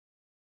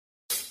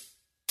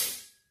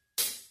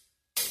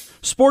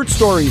Sports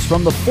stories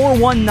from the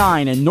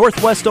 419 in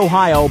Northwest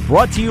Ohio,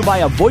 brought to you by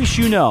a voice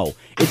you know.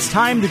 It's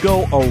time to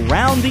go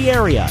around the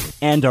area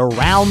and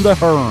around the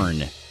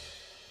Hearn.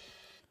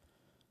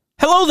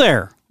 Hello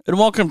there, and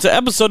welcome to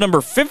episode number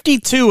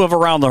 52 of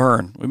Around the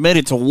Hearn. We made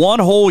it to one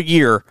whole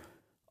year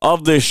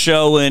of this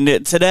show,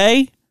 and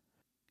today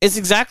is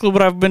exactly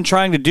what I've been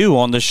trying to do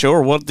on this show,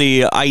 or what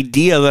the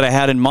idea that I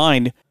had in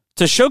mind,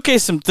 to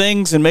showcase some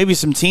things and maybe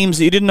some teams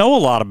that you didn't know a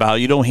lot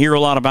about, you don't hear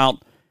a lot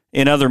about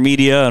in other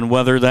media, and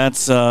whether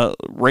that's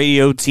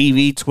radio,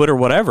 TV, Twitter,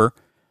 whatever.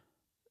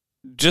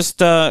 Just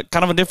kind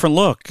of a different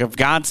look. I've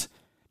got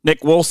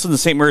Nick Wilson, the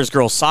St. Mary's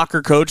girls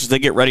soccer coach, as they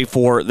get ready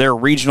for their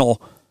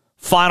regional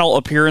final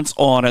appearance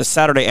on a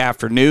Saturday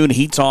afternoon.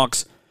 He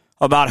talks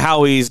about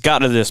how he's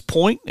gotten to this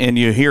point, and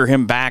you hear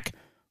him back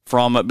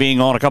from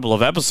being on a couple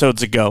of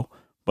episodes ago.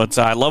 But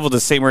I love what the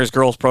St. Mary's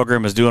girls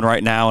program is doing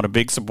right now, and a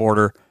big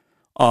supporter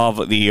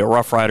of the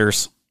Rough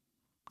Riders.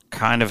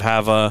 Kind of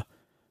have a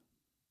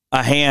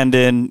hand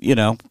in,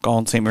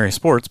 calling St. Mary's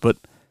sports, but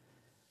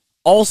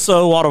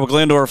also Ottawa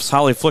Glandorf's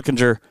Holly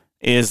Flickinger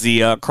is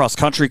the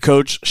cross-country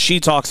coach. She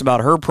talks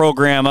about her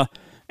program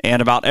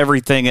and about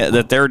everything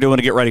that they're doing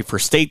to get ready for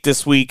state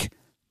this week.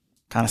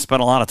 Kind of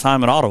spent a lot of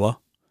time in Ottawa.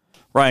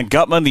 Ryan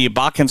Gutman, the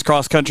Botkins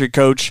cross-country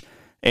coach,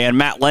 and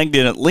Matt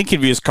Langdon at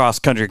Lincoln View's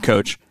cross-country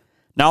coach.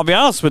 Now, I'll be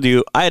honest with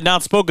you, I had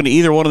not spoken to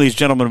either one of these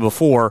gentlemen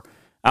before,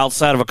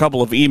 outside of a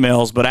couple of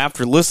emails, but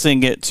after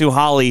listening to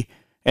Holly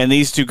and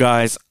these two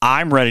guys,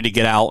 I'm ready to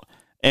get out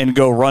and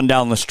go run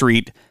down the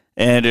street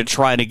and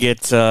try to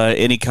get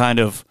any kind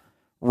of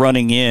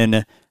running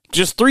in.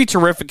 Just three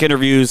terrific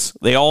interviews.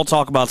 They all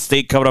talk about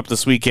state coming up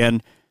this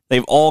weekend.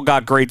 They've all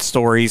got great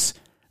stories,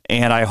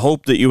 and I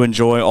hope that you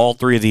enjoy all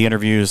three of the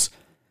interviews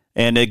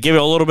and give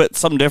it a little bit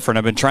something different.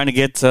 I've been trying to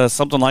get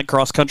something like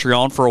cross-country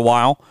on for a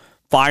while.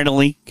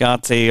 Finally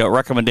got a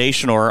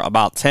recommendation, or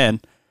about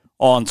 10,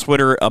 on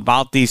Twitter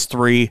about these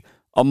three,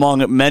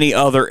 among many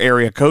other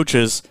area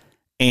coaches.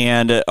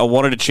 And I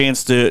wanted a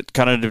chance to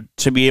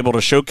to be able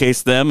to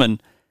showcase them,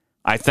 and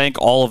I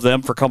thank all of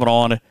them for coming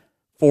on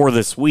for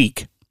this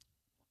week.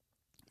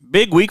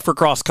 Big week for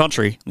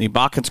cross-country. The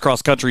Botkins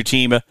cross-country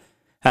team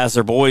has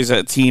their boys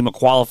team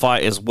qualify,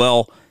 as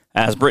well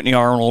as Brittany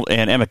Arnold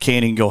and Emma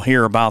Canning. You'll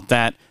hear about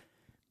that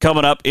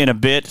coming up in a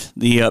bit.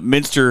 The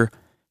Minster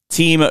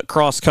team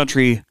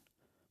cross-country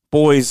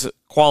boys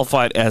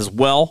qualified as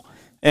well.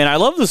 And I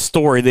love the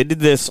story. They did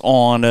this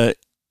on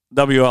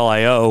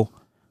WLIO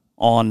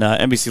on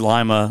NBC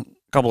Lima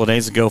a couple of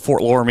days ago.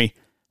 Fort Loramie,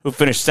 who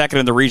finished second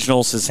in the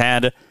regionals, has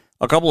had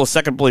a couple of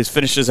second-place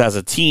finishes as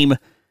a team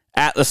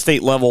at the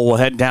state level. Will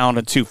head down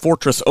to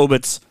Fortress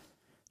Obitz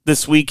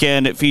this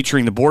weekend,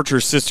 featuring the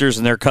Borcher sisters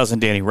and their cousin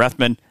Danny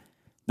Rethman.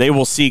 They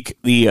will seek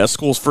the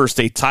school's first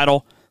state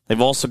title.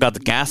 They've also got the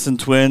Gasson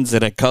twins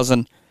and a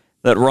cousin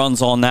that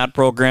runs on that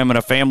program, and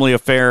a family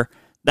affair.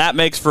 That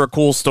makes for a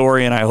cool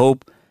story, and I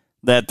hope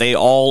that they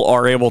all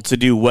are able to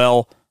do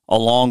well,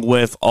 along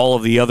with all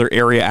of the other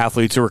area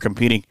athletes who are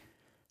competing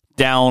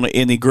down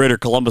in the greater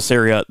Columbus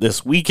area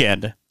this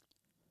weekend.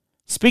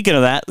 Speaking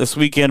of that, this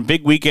weekend,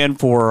 big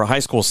weekend for high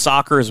school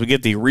soccer as we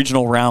get the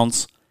regional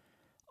rounds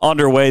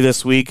underway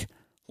this week.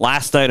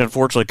 Last night,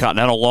 unfortunately,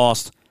 Continental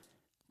lost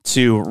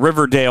to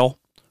Riverdale.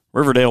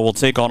 Riverdale will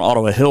take on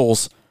Ottawa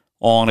Hills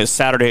on a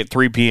Saturday at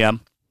 3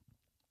 p.m.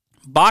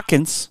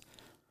 Botkins,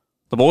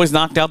 the boys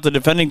knocked out the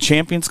defending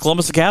champions,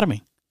 Columbus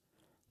Academy.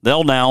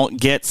 They'll now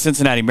get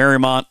Cincinnati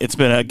Marymount. It's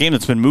been a game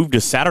that's been moved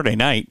to Saturday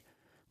night.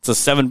 It's a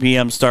 7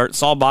 p.m. start.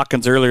 Saw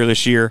Botkins earlier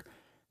this year.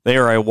 They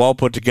are a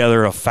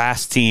well-put-together, a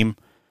fast team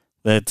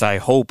that I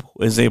hope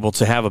is able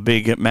to have a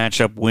big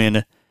matchup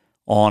win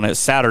on a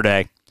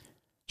Saturday.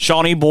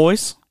 Shawnee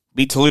boys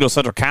beat Toledo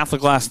Central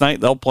Catholic last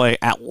night. They'll play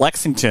at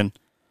Lexington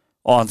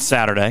on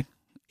Saturday.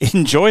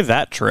 Enjoy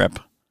that trip.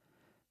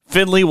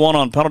 Findlay won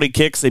on penalty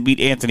kicks. They beat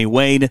Anthony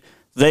Wayne.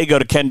 They go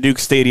to Ken Duke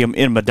Stadium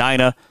in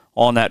Medina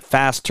on that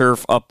fast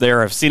turf up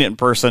there. I've seen it in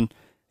person,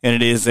 and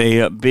it is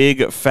a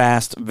big,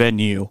 fast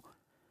venue.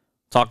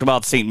 Talked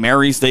about St.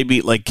 Mary's. They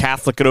beat Lake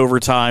Catholic at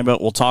overtime,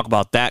 but we'll talk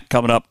about that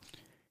coming up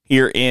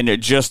here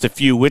in just a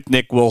few with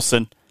Nick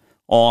Wilson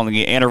on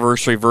the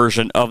anniversary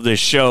version of this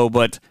show.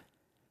 But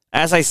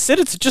as I said,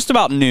 it's just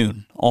about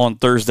noon on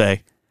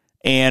Thursday,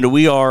 and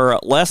we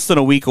are less than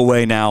a week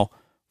away now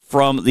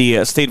from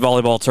the state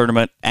volleyball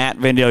tournament at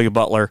Vandalia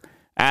Butler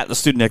at the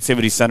Student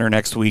Activity Center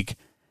next week.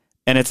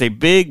 And it's a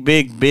big,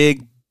 big,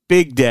 big,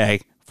 big day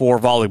for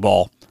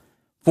volleyball.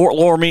 Fort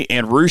Loramie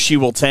and Russia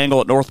will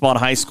tangle at Northmont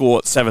High School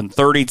at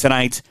 7:30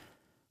 tonight.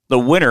 The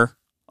winner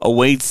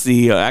awaits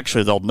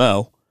actually they'll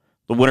know,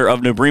 the winner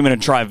of New Bremen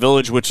and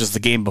Tri-Village, which is the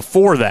game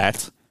before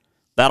that.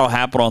 That'll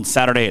happen on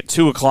Saturday at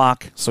 2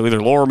 o'clock. So either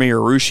Loramie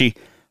or Russia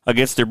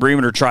against New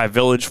Bremen or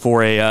Tri-Village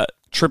for a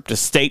trip to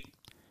state.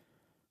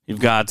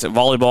 You've got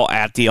volleyball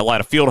at the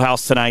Elida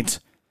Fieldhouse tonight.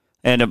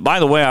 And by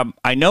the way,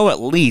 I know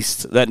at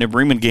least that New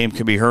Bremen game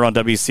can be heard on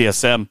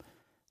WCSM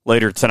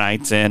later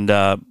tonight. And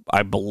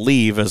I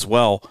believe as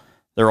well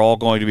they're all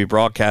going to be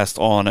broadcast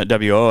on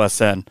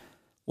WOSN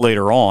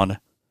later on.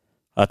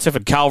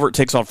 Tiffin Calvert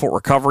takes on Fort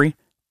Recovery.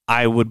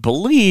 I would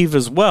believe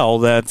as well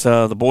that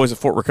the boys at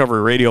Fort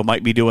Recovery Radio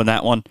might be doing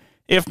that one.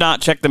 If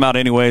not, check them out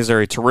anyways. They're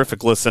a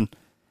terrific listen.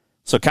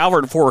 So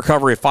Calvert and Fort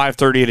Recovery at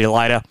 5:30 at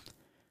Elida.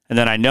 And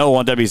then I know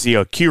on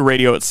WZOQ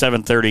Radio at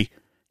 7:30,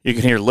 you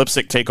can hear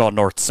Lipsick take on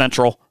North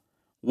Central.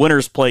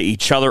 Winners play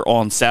each other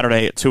on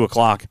Saturday at 2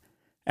 o'clock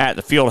at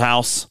the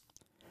Fieldhouse.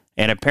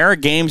 And a pair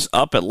of games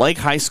up at Lake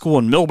High School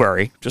in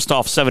Millbury, just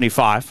off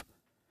 75.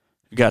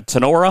 You've got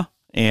Tenora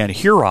and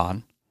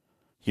Huron.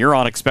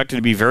 Huron expected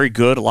to be very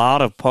good. A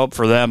lot of pub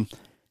for them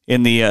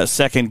in the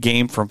second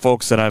game from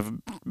folks that I've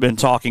been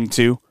talking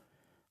to.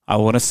 I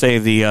want to say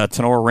the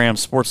Tenora Rams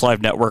Sports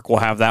Live Network will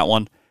have that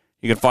one.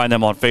 You can find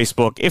them on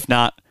Facebook. If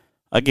not,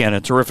 again, a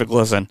terrific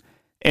listen.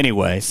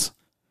 Anyways,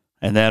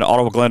 and then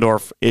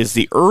Ottawa-Glendorf is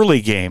the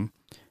early game,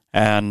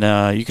 and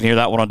you can hear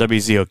that one on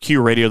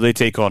WZOQ Radio. They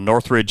take on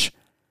Northridge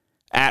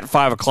at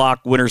 5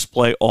 o'clock. Winners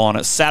play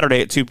on Saturday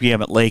at 2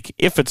 p.m. at Lake.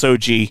 If it's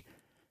OG,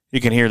 you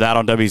can hear that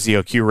on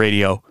WZOQ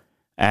Radio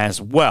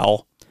as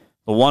well.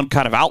 The one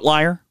kind of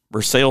outlier,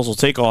 Versailles will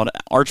take on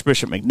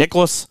Archbishop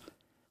McNicholas.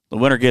 The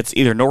winner gets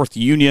either North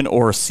Union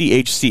or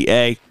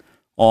CHCA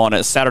on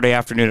a Saturday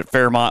afternoon at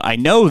Fairmont. I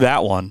know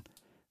that one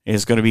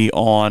is going to be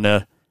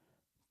on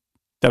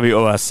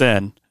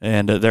WOSN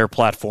and their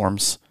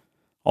platforms.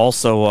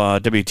 Also,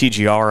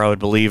 WTGR, I would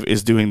believe,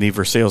 is doing the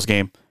Versailles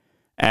game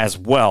as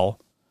well.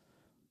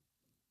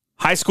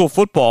 High school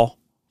football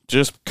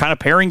just kind of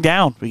paring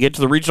down. We get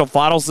to the regional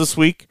finals this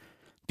week.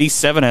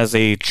 D7 has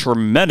a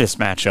tremendous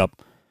matchup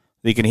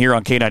that you can hear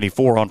on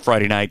K94 on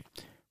Friday night.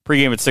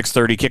 Pregame at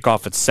 6:30,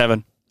 kickoff at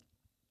 7.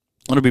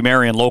 It'll be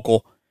Marion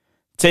Local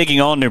taking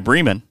on New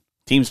Bremen.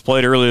 Teams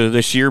played earlier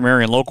this year.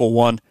 Marion Local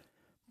won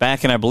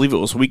back in, I believe it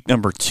was week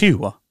number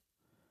 2.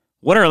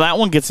 Winner of that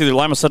one gets either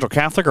Lima Central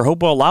Catholic or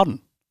Hopewell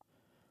Loudon.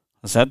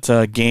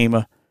 That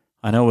game,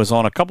 I know, is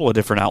on a couple of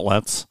different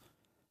outlets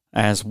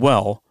as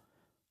well.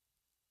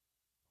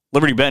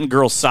 Liberty Benton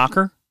girls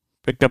soccer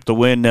picked up the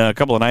win a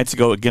couple of nights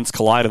ago against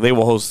Kalida. They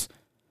will host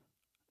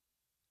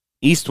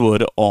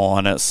Eastwood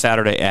on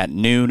Saturday at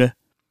noon.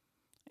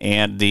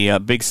 And the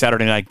big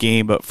Saturday night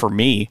game for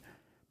me,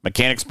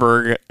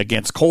 Mechanicsburg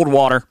against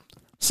Coldwater.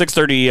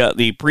 6:30,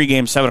 the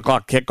pregame 7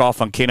 o'clock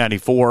kickoff on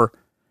K94.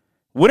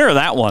 Winner of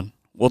that one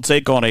will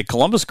take on a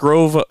Columbus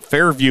Grove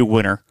Fairview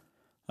winner,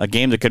 a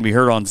game that can be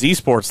heard on Z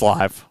Sports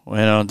Live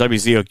and on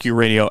WZOQ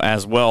Radio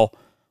as well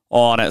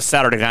on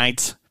Saturday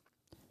night.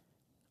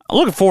 I'm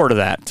looking forward to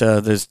that.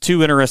 There's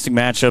two interesting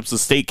matchups. The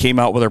state came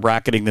out with their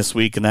bracketing this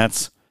week, and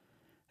that's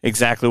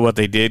exactly what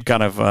they did,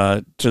 kind of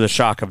to the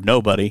shock of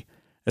nobody,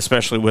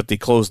 especially with the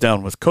close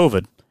down with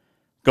COVID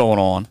going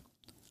on.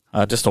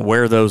 Just to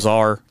where those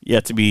are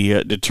yet to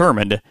be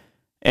determined.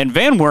 And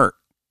Van Wert,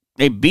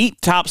 they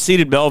beat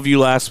top-seeded Bellevue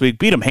last week,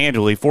 beat them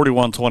handily,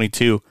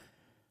 41-22.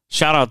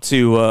 Shout out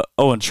to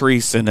Owen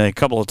Treese and a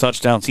couple of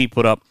touchdowns he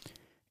put up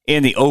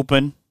in the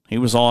Open. He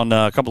was on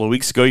a couple of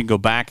weeks ago. You can go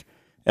back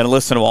and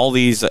listen to all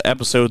these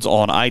episodes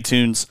on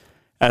iTunes,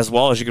 as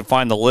well as you can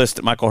find the list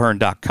at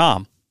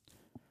michaelhearn.com.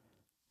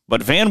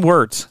 But Van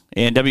Wert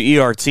and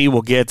WERT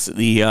will get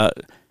the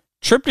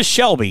trip to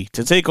Shelby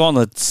to take on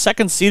the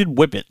second-seeded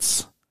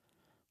Whippets.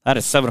 That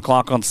is 7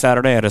 o'clock on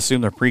Saturday. I'd assume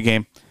their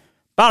pregame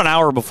about an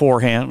hour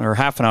beforehand, or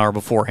half an hour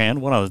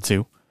beforehand, one of the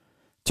two.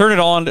 Turn it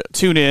on,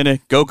 tune in,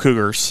 go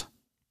Cougars.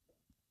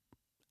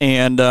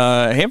 And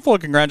a handful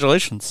of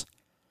congratulations.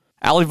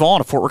 Allie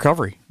Vaughn of Fort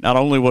Recovery. Not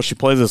only will she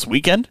play this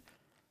weekend,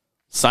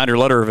 signed her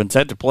letter of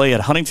intent to play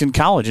at Huntington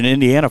College in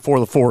Indiana for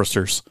the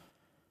Foresters.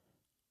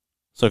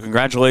 So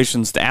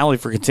congratulations to Allie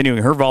for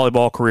continuing her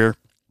volleyball career.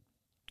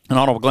 And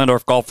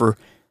Ottawa-Glendorf golfer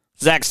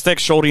Zach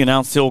Stick-Schulte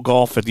announced he'll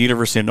golf at the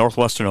University of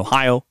Northwestern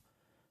Ohio,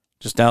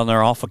 just down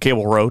there off of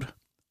Cable Road.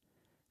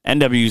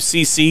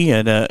 NWCC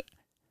and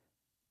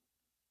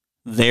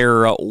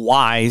their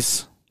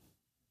Wise.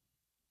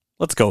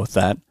 Let's go with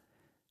that.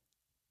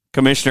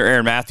 Commissioner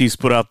Aaron Matthews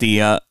put out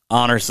the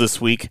honors this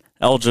week.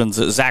 Elgin's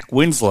Zach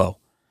Winslow,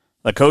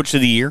 the Coach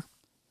of the Year.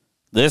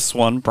 This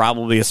one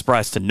probably a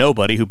surprise to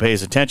nobody who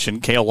pays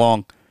attention. Cale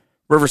Long,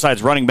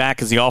 Riverside's running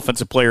back, is the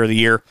Offensive Player of the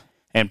Year.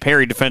 And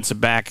Perry defensive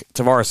back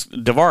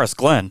Tavares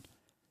Glenn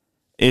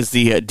is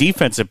the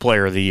Defensive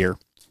Player of the Year.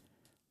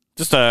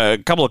 Just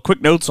a couple of quick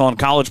notes on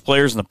college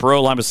players in the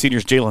pro. Lima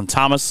seniors Jalen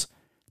Thomas,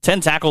 10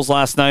 tackles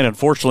last night.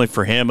 Unfortunately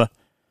for him,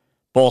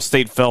 Ball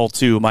State fell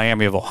to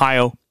Miami of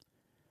Ohio.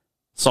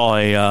 Saw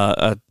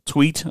a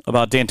tweet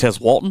about Dantez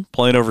Walton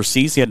playing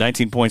overseas. He had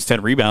 19 points, 10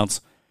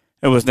 rebounds,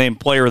 and was named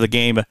Player of the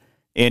Game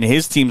in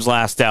his team's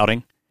last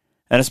outing.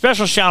 And a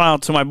special shout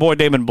out to my boy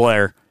Damon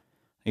Blair.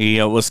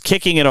 He was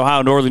kicking at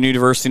Ohio Northern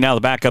University, now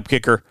the backup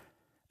kicker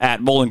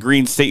at Bowling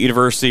Green State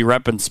University,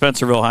 repping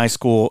Spencerville High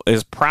School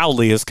as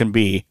proudly as can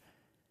be.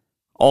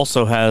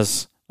 Also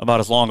has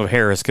about as long of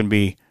hair as can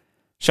be.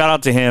 Shout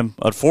out to him.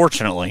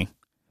 Unfortunately,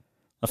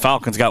 the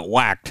Falcons got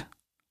whacked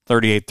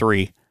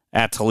 38-3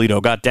 at Toledo.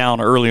 Got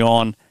down early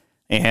on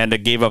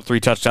and gave up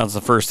 3 touchdowns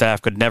in the first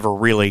half. Could never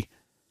really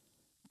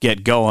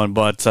get going.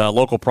 But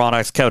local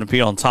products, Kevin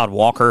Peel and Todd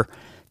Walker,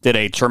 did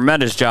a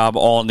tremendous job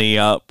on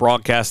the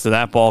broadcast of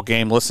that ball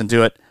game. Listen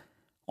to it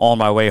on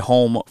my way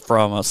home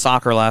from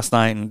soccer last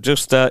night and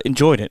just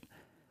enjoyed it.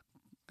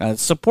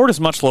 Support as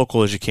much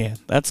local as you can.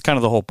 That's kind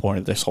of the whole point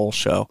of this whole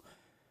show.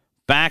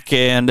 Back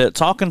and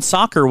talking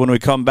soccer when we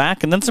come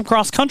back, and then some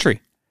cross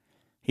country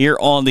here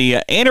on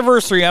the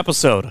anniversary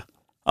episode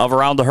of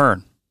Around the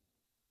Hearn.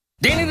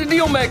 Danny the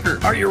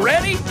Dealmaker, are you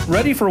ready?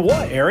 Ready for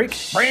what, Eric?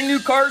 Brand new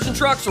cars and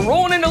trucks are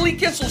rolling into Lee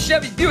Kinsel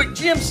Chevy Buick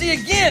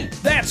GMC again.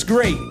 That's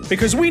great,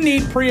 because we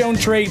need pre-owned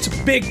trades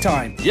big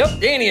time. Yep,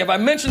 Danny, have I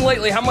mentioned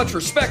lately how much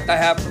respect I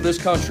have for this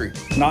country?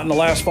 Not in the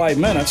last 5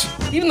 minutes.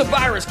 Even the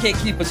virus can't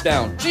keep us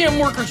down. GM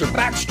workers are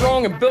back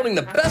strong and building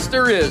the best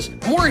there is.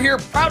 And we're here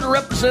proud to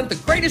represent the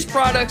greatest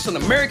products on the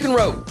American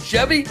road,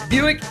 Chevy,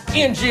 Buick,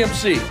 and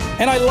GMC.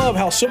 And I love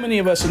how so many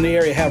of us in the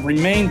area have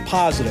remained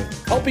positive,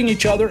 helping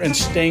each other and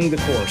staying the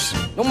course.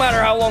 No matter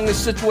how long this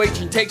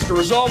situation takes to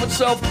resolve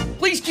itself,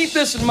 please keep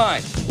this in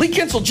mind. Lee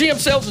Kinsel GM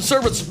Sales and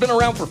Service has been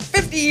around for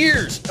 50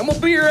 years and will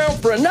be around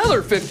for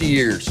another 50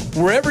 years.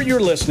 Wherever you're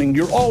listening,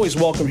 you're always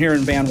welcome here in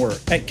Van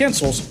Wert. At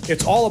Kinsel's,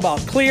 it's all about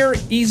clear,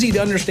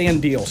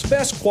 easy-to-understand deals,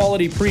 best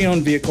quality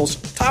pre-owned vehicles,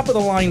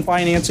 top-of-the-line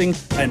financing,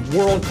 and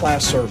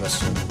world-class service.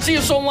 See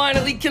us online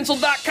at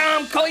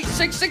LeeKinsel.com. Call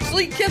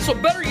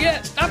 866-LEE-KINSEL. Better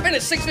yet, stop in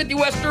at 650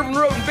 West Irvin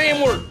Road in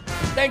Van Wert.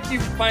 Thank you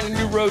for finding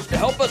new roads to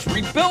help us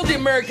rebuild the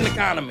American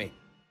economy.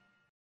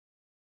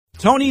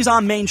 Tony's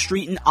on Main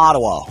Street in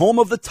Ottawa, home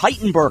of the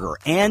Titan Burger,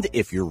 and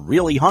if you're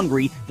really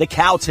hungry, the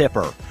Cow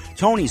Tipper.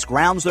 Tony's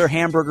grounds their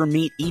hamburger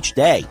meat each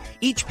day.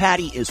 Each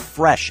patty is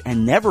fresh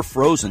and never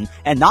frozen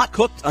and not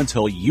cooked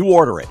until you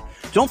order it.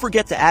 Don't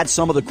forget to add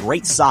some of the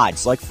great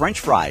sides like French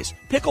fries,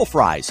 pickle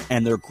fries,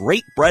 and their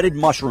great breaded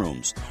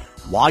mushrooms.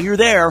 While you're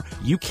there,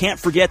 you can't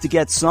forget to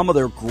get some of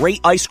their great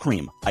ice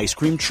cream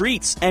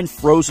treats, and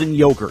frozen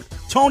yogurt.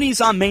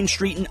 Tony's on Main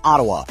Street in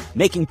Ottawa,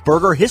 making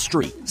burger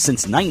history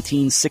since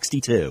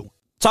 1962.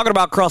 Talking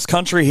about cross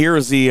country, here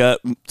is the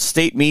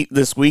state meet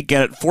this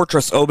weekend at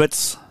Fortress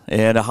Obitz.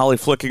 And Holly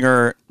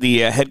Flickinger, the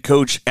head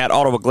coach at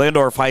Ottawa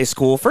Glandorf High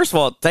School. First of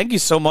all, thank you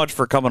so much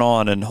for coming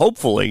on and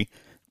hopefully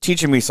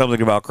teaching me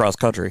something about cross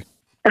country.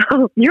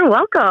 Oh, you're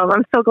welcome.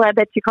 I'm so glad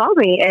that you called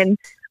me and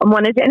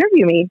wanted to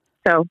interview me.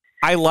 So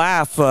I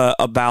laugh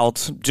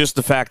about just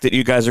the fact that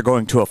you guys are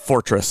going to a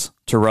fortress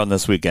to run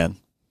this weekend.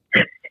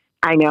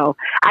 I know.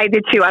 I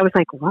did too. I was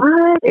like,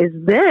 what is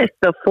this?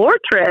 The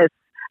fortress?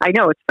 I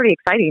know. It's pretty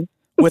exciting.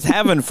 With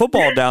having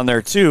football down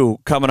there, too,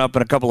 coming up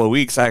in a couple of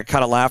weeks, I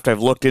kind of laughed.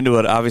 I've looked into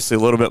it, obviously, a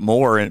little bit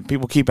more, and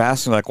people keep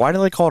asking, like, why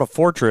do they call it a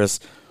fortress?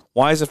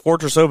 Why is it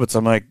Fortress Obitz?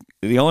 I'm like,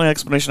 the only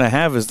explanation I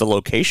have is the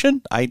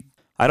location. I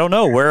don't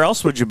know. Where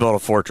else would you build a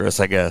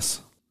fortress, I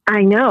guess?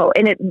 I know,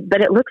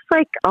 but it looks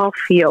like all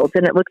fields,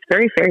 and it looks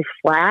very, very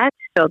flat,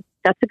 so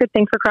that's a good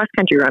thing for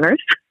cross-country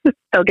runners.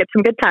 They'll get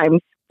some good times.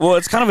 Well,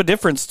 it's kind of a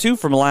difference, too,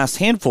 from the last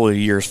handful of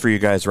years for you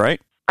guys,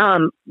 right?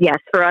 Yes,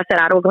 for us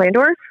at Ottawa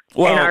Glandorf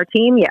and our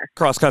team, yes.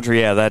 Cross country,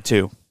 yeah, that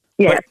too.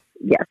 Yes,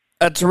 yes.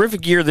 A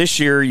terrific year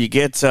this year. You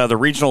get the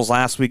regionals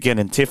last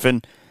weekend in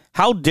Tiffin.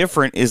 How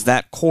different is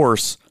that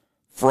course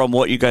from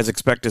what you guys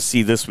expect to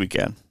see this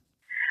weekend?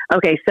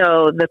 Okay,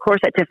 so the course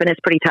at Tiffin is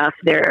pretty tough.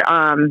 There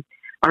are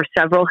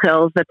several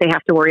hills that they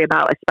have to worry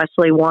about,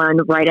 especially one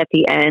right at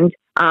the end.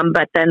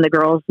 But then the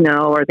girls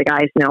know, or the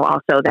guys know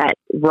also, that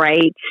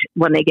right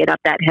when they get up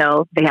that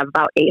hill, they have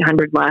about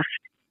 800 left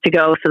to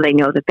go, so they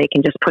know that they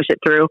can just push it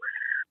through.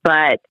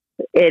 But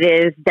it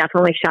is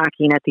definitely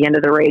shocking at the end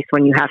of the race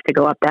when you have to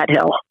go up that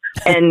hill.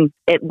 And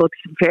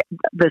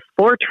this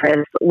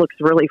fortress looks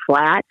really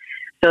flat.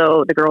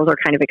 So the girls are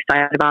kind of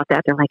excited about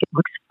that. They're like, it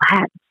looks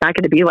flat. It's not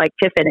going to be like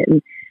Tiffin.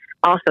 And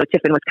also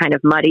Tiffin was kind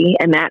of muddy,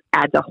 and that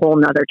adds a whole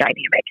nother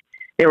dynamic.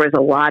 There was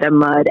a lot of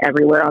mud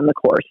everywhere on the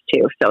course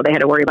too. So they had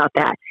to worry about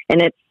that.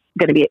 And it's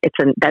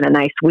been a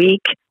nice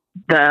week.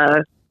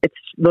 It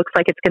looks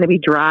like it's going to be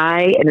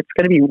dry and it's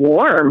going to be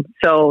warm.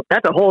 So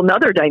that's a whole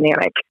nother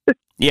dynamic.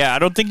 Yeah, I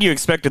don't think you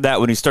expected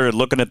that when you started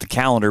looking at the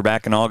calendar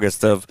back in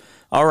August of,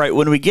 all right,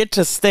 when we get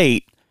to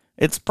state,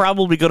 it's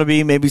probably going to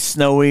be maybe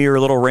snowy or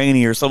a little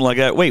rainy or something like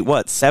that. Wait,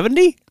 what,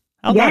 70?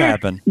 How'd that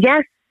happen?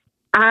 Yes,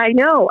 I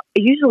know.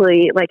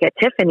 Usually, like at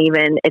Tiffin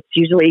even, it's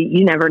usually,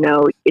 you never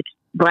know. It's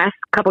the last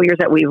couple years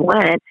that we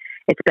went,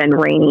 it's been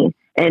rainy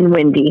and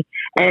windy.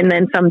 And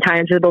then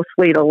sometimes it'll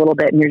sleet a little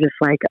bit and you're just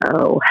like,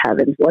 oh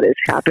heavens, what is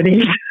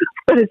happening?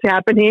 What is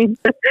happening?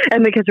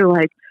 And the kids are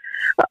like,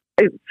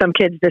 some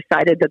kids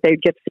decided that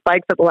they'd get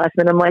spikes at the last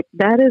minute. I'm like,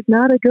 that is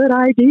not a good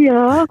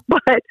idea.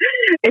 But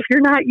if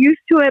you're not used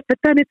to it, but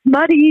then it's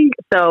muddy.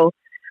 So,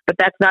 but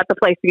that's not the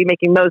place to be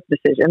making those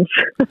decisions.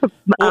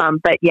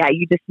 But yeah,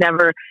 you just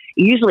never,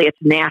 usually it's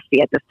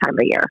nasty at this time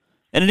of year.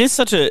 And it is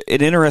such an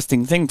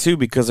interesting thing, too,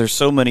 because there's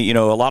so many,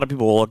 a lot of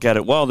people will look at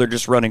it, well, they're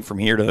just running from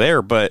here to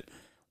there. But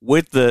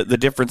with the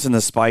difference in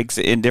the spikes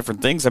in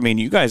different things, I mean,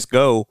 you guys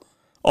go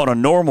on a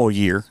normal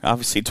year.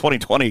 Obviously,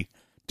 2020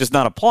 does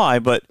not apply,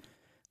 but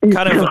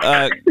kind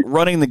of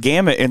running the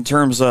gamut in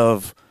terms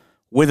of,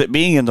 with it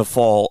being in the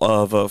fall,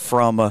 of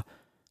from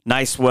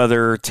nice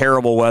weather,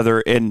 terrible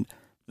weather, and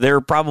there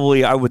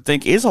probably, I would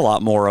think, is a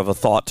lot more of a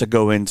thought to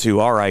go into,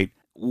 all right,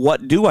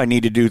 what do I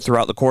need to do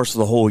throughout the course of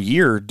the whole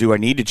year? Do I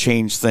need to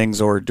change things,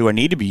 or do I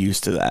need to be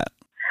used to that?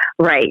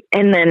 Right.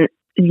 And then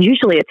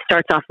usually it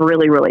starts off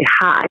really, really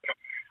hot,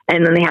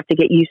 and then they have to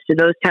get used to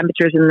those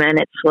temperatures, and then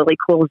it slowly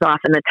cools off,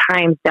 and the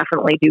times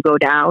definitely do go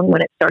down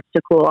when it starts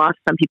to cool off.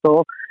 Some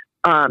people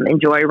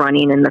enjoy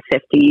running in the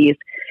 50s,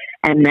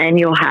 and then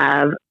you'll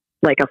have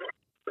like a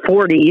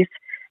 40s,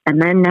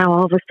 and then now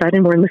all of a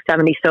sudden we're in the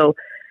 70s. So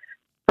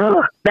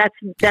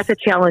that's a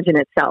challenge in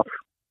itself,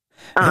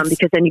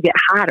 because then you get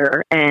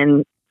hotter,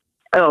 and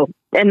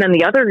then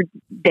the other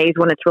days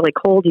when it's really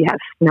cold, you have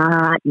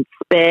snot and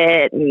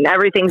spit and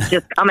everything's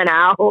just coming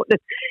out.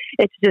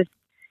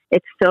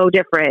 It's so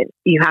different.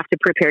 You have to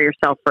prepare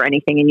yourself for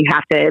anything, and you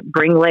have to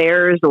bring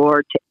layers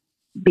or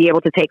be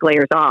able to take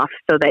layers off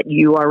so that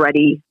you are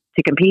ready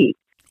to compete.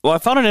 Well, I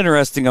found it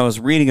interesting. I was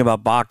reading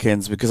about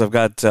Botkins because I've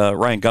got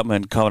Ryan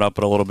Gutman coming up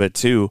in a little bit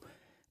too.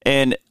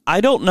 And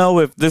I don't know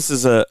if this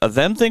is a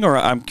them thing, or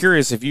I'm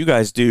curious if you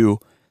guys do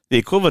the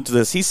equivalent to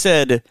this. He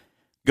said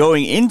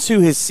going into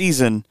his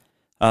season,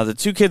 the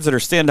two kids that are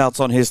standouts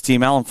on his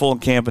team, Alan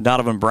Fullenkamp and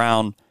Donovan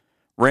Brown,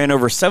 ran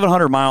over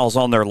 700 miles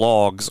on their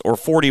logs, or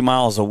 40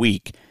 miles a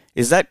week.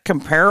 Is that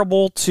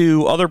comparable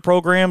to other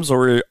programs,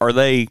 or are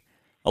they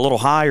a little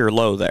high or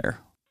low there?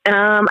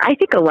 I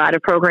think a lot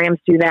of programs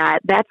do that.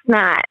 That's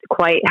not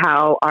quite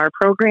how our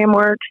program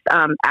works.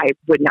 I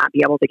would not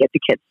be able to get the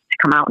kids to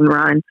come out and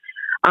run.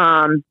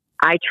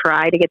 I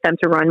try to get them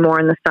to run more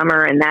in the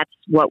summer, and that's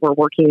what we're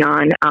working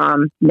on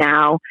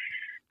now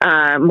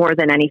more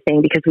than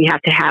anything, because we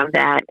have to have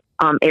that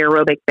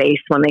aerobic base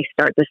when they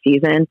start the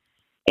season.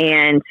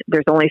 And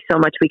there's only so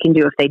much we can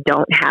do if they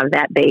don't have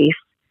that base.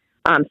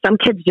 Some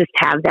kids just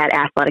have that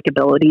athletic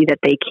ability that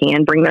they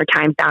can bring their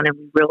times down, and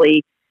we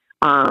really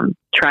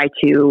try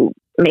to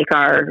make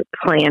our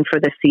plan for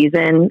the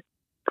season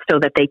so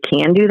that they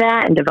can do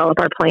that, and develop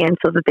our plan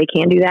so that they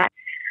can do that.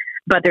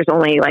 But there's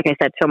only, like I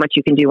said, so much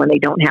you can do when they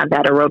don't have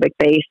that aerobic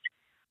base.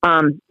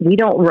 We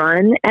don't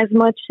run as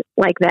much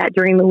like that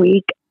during the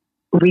week.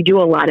 We do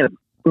a lot of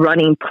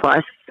running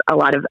plus a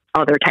lot of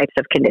other types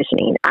of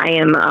conditioning. I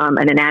am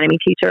an anatomy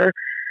teacher,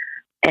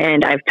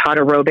 and I've taught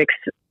aerobics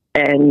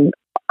and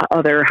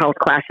other health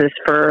classes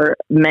for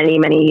many,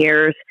 many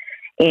years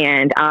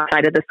and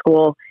outside of the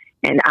school.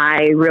 And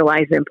I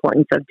realize the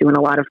importance of doing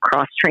a lot of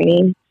cross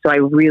training. So I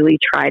really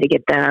try to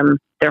get them,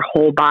 their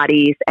whole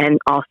bodies, and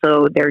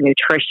also their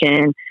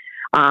nutrition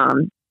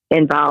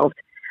involved.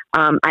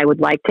 I would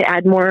like to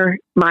add more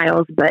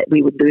miles, but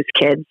we would lose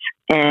kids.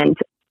 And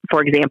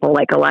for example,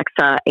 like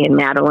Alexa and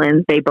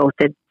Madeline, they both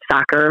did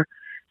soccer.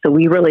 So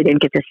we really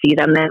didn't get to see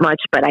them that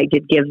much, but I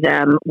did give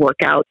them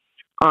workouts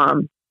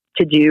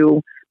to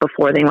do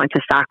before they went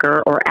to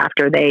soccer or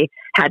after they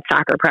had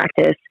soccer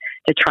practice,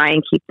 to try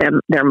and keep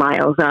their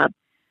miles up.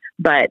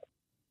 But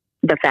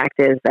the fact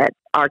is that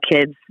our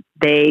kids,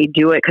 they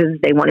do it because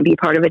they want to be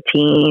part of a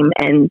team.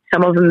 And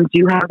some of them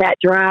do have that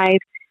drive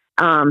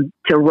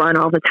to run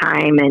all the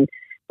time and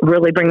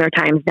really bring their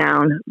times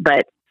down.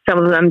 But some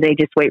of them, they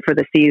just wait for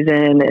the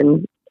season.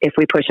 And if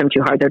we push them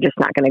too hard, they're just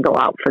not going to go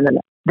out for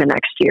the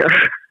next year.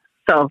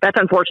 So that's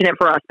unfortunate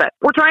for us, but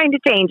we're trying to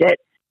change it.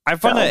 I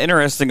find that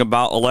interesting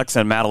about Alexa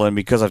and Madeline,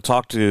 because I've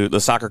talked to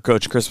the soccer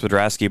coach, Chris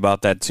Podrasky,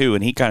 about that too.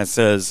 And he kind of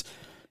says,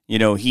 you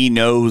know, he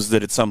knows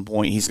that at some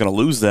point he's going to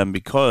lose them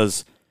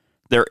because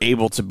they're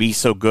able to be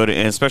so good.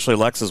 And especially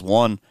Alexa's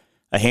won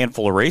a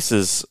handful of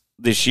races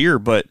this year.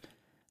 But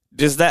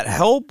does that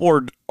help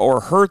or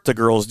hurt the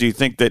girls? Do you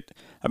think that,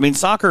 I mean,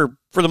 soccer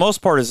for the most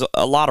part is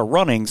a lot of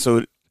running.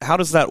 So how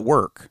does that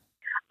work?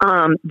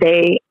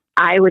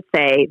 I would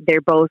say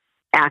they're both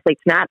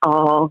athletes. Not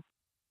all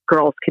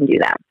girls can do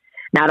that.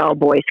 Not all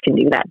boys can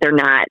do that. They're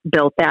not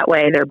built that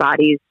way. Their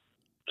bodies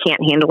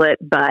can't handle it.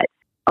 But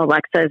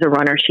Alexa is a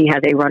runner. She has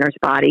a runner's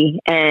body.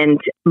 And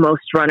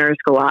most runners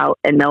go out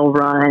and they'll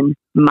run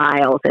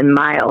miles and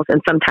miles,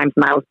 and sometimes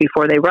miles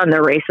before they run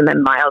their race, and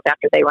then miles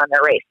after they run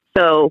their race.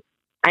 So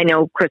I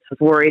know Chris was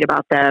worried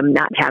about them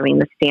not having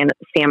the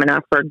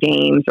stamina for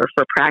games or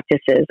for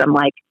practices. I'm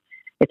like,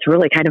 it's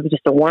really kind of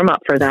just a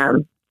warm-up for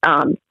them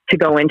to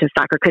go into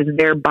soccer, because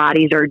their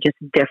bodies are just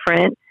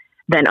different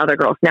than other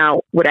girls.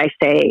 Now, would I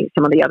say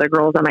some of the other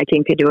girls on my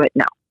team could do it?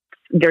 No.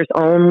 There's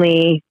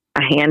only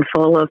a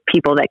handful of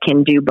people that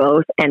can do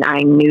both, and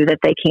I knew that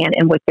they can.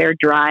 And with their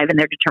drive and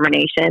their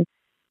determination,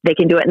 they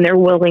can do it, and they're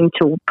willing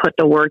to put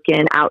the work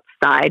in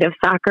outside of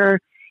soccer,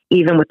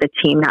 even with the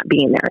team not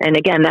being there. And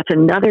again, that's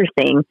another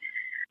thing,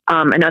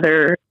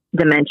 another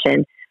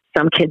dimension.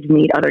 Some kids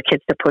need other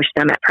kids to push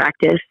them at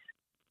practice,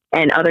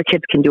 and other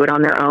kids can do it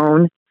on their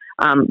own.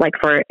 Like,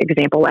 for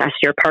example, last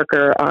year,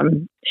 Parker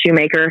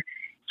Shoemaker,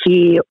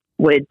 he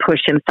would push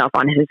himself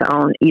on his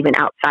own, even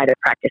outside of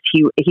practice.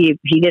 He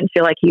didn't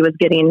feel like he was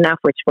getting enough,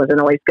 which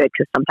wasn't always good,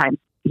 because sometimes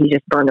he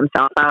just burned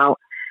himself out.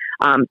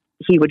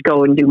 He would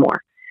go and do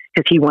more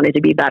because he wanted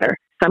to be better.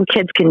 Some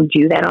kids can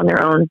do that on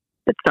their own,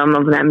 but some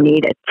of them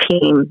need a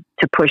team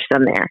to push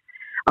them there.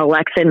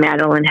 Alexa and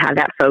Madeline have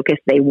that focus.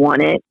 They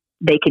want it.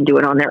 They can do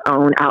it on their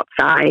own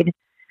outside.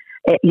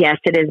 Yes,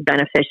 it is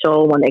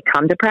beneficial when they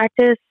come to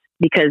practice,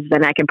 because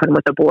then I can put them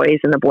with the boys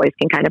and the boys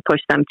can kind of push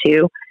them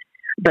too.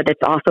 But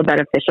it's also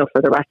beneficial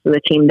for the rest of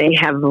the team. They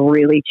have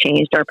really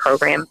changed our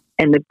program,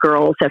 and the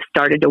girls have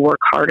started to work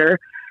harder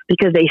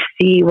because they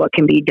see what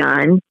can be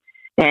done.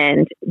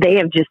 And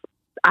I'm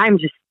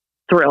just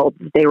thrilled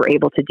that they were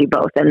able to do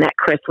both, and that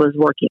Chris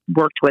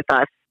worked with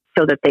us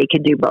so that they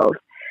could do both.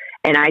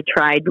 And I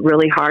tried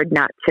really hard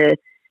not to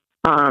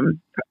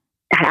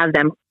have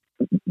them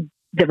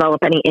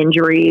develop any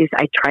injuries.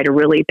 I try to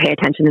really pay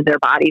attention to their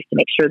bodies to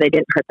make sure they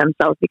didn't hurt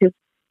themselves, because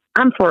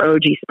I'm for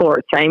OG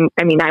sports. I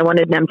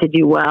wanted them to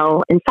do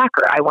well in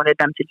soccer. I wanted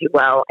them to do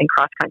well in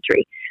cross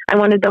country. I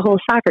wanted the whole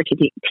soccer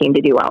team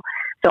to do well.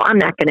 So I'm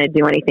not going to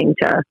do anything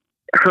to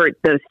hurt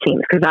those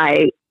teams, because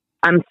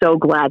I'm so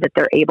glad that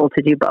they're able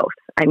to do both.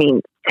 I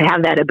mean, to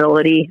have that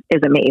ability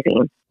is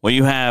amazing. Well,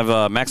 you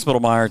have Max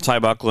Middlemeyer, Ty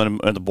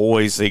Buckland, and the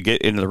boys. They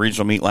get into the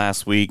regional meet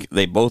last week.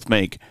 They both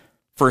make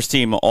first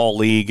team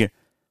All-League.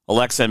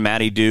 Alexa and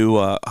Maddie do.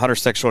 Hunter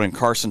Steckschulte and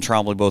Carson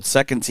Trombley, both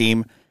second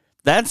team.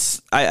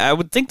 I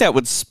would think that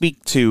would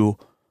speak to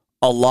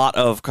a lot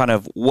of kind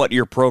of what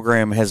your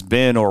program has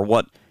been, or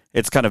what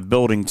it's kind of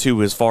building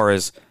to as far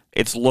as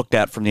it's looked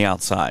at from the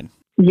outside.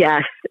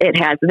 Yes, it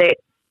has.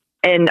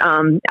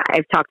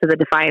 I've talked to the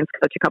Defiance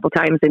coach a couple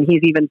times, and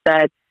he's even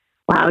said,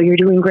 wow, you're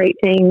doing great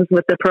things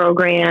with the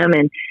program.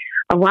 And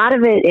a lot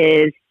of it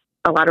is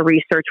a lot of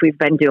research we've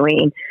been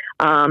doing,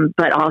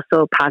 but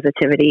also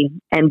positivity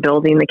and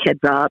building the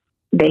kids up.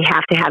 They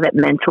have to have it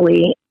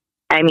mentally.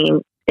 I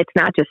mean, it's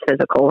not just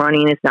physical.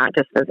 Running is not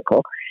just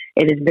physical.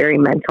 It is very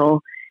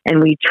mental.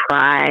 And we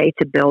try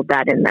to build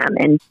that in them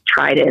and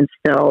try to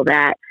instill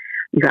that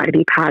you got to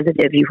be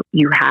positive.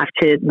 You have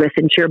to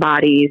listen to your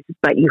bodies,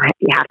 but you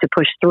have to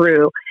push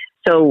through.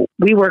 So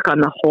we work on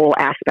the whole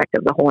aspect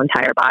of the whole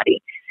entire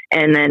body.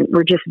 And then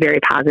we're just very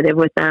positive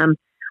with them,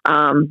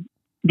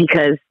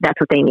 because that's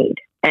what they need.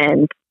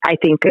 And I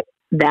think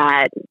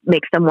that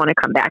makes them want to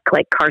come back.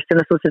 Like Carson,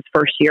 this was his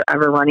first year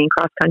ever running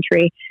cross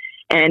country.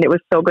 And it was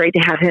so great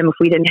to have him. If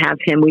we didn't have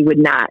him, we would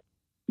not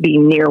be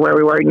near where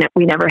we were.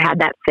 We never had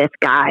that fifth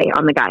guy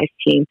on the guys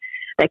team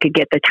that could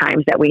get the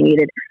times that we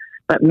needed.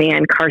 But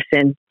man,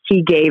 Carson,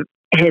 he gave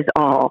his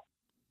all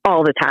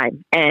the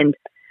time. And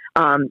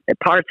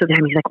parts of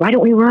him, he's like, why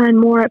don't we run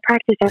more at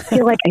practice? I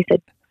feel like, I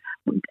said,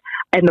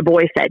 and the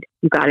boy said,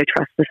 you got to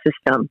trust the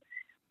system.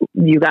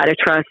 You got to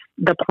trust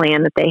the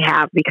plan that they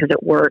have, because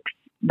it works.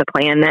 The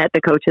plan that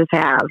the coaches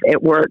have,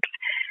 it works.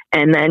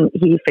 And then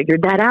he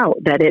figured that out,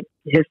 that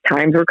his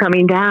times were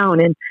coming down.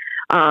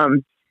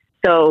 And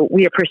so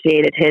we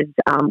appreciated his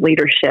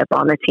leadership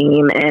on the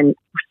team, and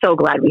so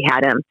glad we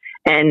had him.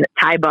 And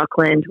Ty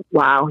Buckland,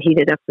 wow, he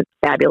did a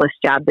fabulous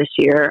job this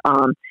year.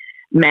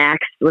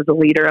 Max was the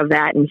leader of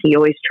that, and he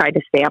always tried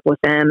to stay up with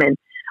them. And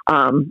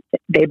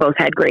they both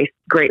had great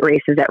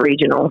races at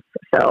regionals,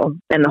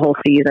 and the whole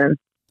season.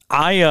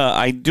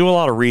 I do a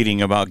lot of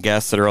reading about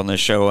guests that are on this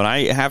show, and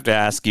I have to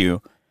ask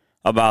you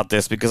about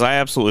this because I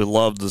absolutely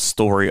love the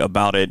story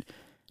about it.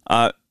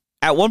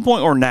 At one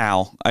point or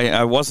now,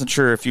 I wasn't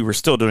sure if you were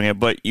still doing it,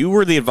 but you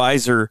were the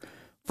advisor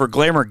for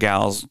Glamour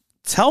Gals.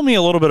 Tell me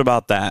a little bit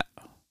about that.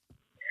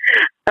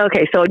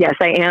 Okay, so yes,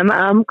 I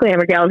am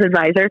Glamour Gals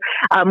advisor.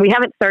 We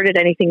haven't started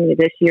anything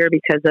this year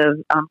because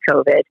of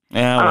COVID.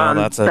 Yeah, well,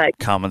 that's a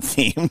common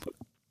theme.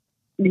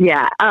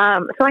 Yeah.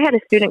 So I had a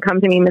student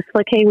come to me, Miss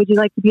Flick, hey, would you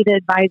like to be the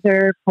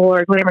advisor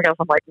for Glamour Gals?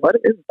 I'm like, what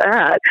is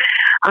that?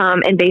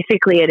 And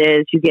basically it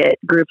is, you get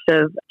groups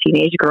of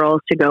teenage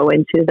girls to go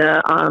into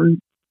the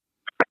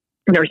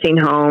nursing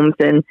homes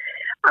and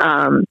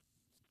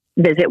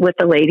visit with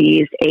the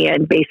ladies.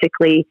 And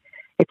basically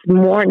it's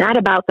more not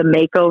about the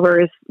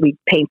makeovers. We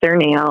paint their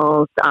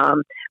nails.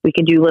 We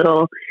can do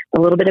a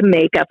little bit of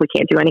makeup. We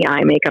can't do any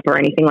eye makeup or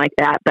anything like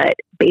that. But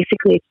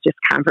basically it's just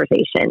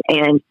conversation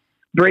and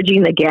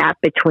bridging the gap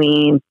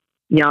between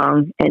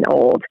young and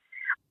old.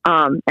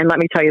 And let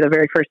me tell you, the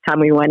very first time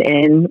we went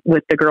in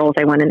with the girls,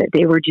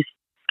 they were just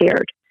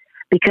scared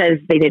because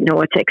they didn't know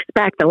what to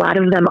expect. A lot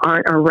of them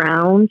aren't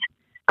around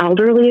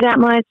elderly that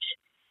much,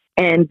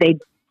 and they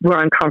were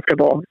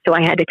uncomfortable. So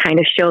I had to kind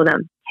of show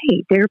them,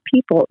 hey, they're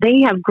people.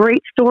 They have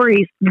great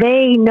stories.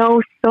 They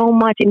know so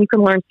much, and you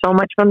can learn so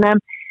much from them.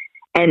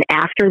 And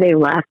after they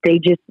left,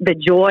 the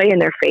joy in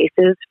their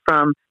faces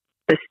from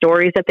the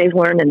stories that they've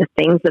learned and the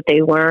things that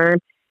they learn,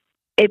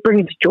 it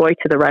brings joy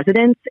to the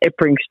residents. It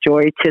brings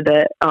joy to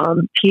the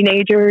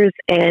teenagers,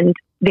 and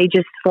they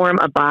just form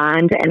a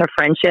bond and a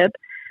friendship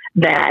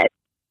that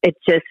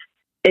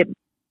it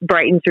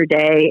brightens your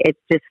day. It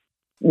just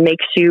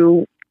makes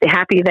you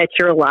happy that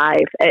you're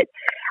alive.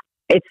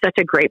 It's such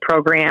a great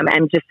program.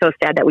 I'm just so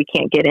sad that we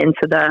can't get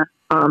into the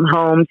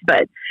homes,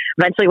 but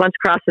eventually once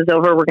Cross is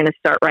over, we're going to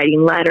start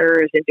writing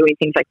letters and doing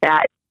things like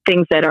that,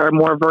 things that are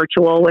more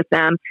virtual with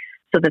them,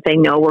 so that they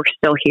know we're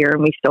still here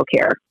and we still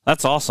care.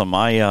 That's awesome.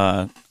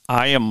 I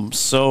am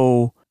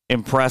so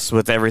impressed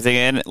with everything.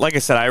 And like I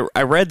said,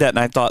 I read that and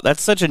I thought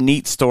that's such a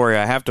neat story.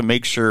 I have to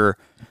make sure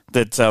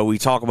that we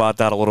talk about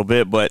that a little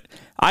bit. But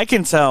I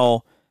can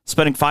tell,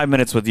 spending 5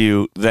 minutes with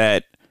you,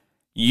 that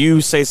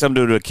you say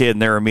something to a kid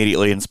and they're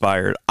immediately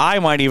inspired. I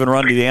might even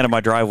run to the end of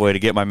my driveway to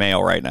get my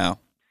mail right now.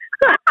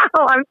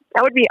 That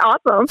would be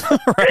awesome.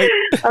 Right?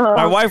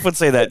 My wife would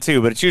say that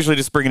too, but it's usually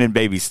just bringing in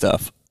baby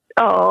stuff.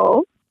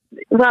 Oh,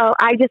 well,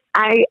 I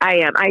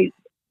am.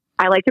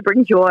 I like to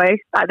bring joy.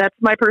 That's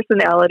my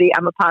personality.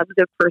 I'm a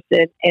positive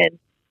person, and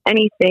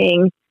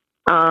anything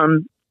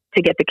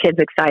to get the kids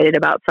excited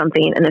about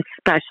something, and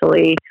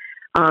especially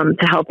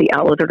to help the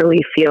elderly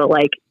feel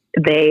like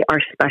they are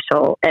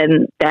special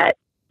and that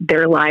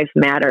their lives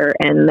matter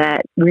and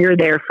that we're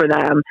there for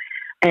them.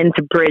 And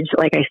to bridge,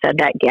 like I said,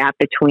 that gap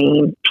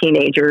between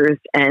teenagers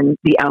and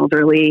the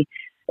elderly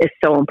is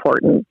so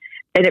important.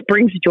 And it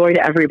brings joy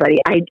to everybody.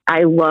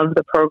 I love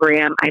the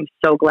program. I'm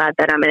so glad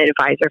that I'm an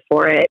advisor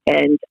for it.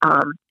 And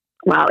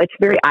wow, it's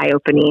very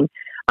eye-opening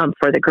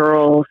for the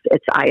girls.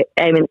 It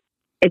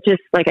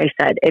just, like I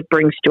said, it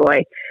brings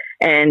joy.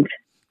 And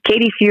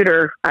Katie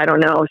Feuder, I don't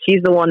know,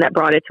 she's the one that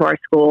brought it to our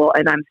school.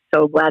 And I'm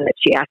so glad that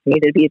she asked me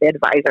to be the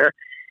advisor.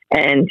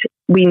 And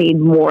we need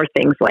more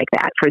things like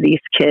that for these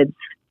kids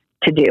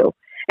to do.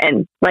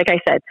 And like I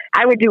said,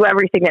 I would do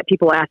everything that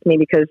people ask me,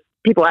 because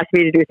people ask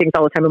me to do things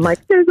all the time. I'm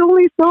like, there's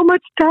only so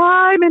much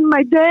time in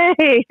my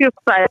day.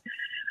 But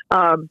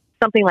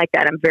something like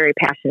that I'm very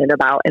passionate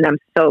about, and I'm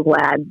so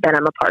glad that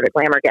I'm a part of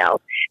Glamour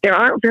Gals. There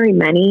aren't very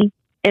many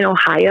in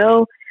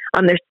Ohio.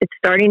 It's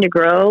starting to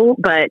grow,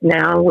 but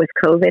now with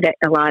COVID,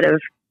 a lot of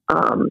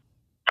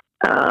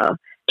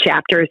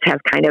chapters have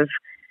kind of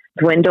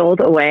dwindled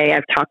away.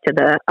 I've talked to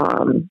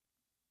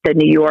the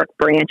New York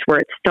branch where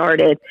it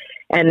started,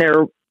 and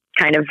they're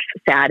kind of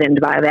saddened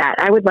by that.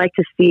 I would like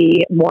to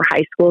see more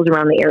high schools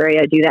around the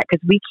area do that,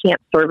 because we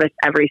can't service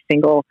every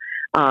single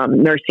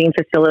nursing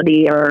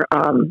facility or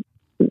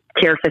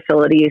care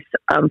facilities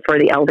for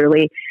the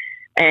elderly.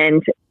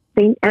 And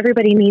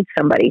everybody needs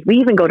somebody. We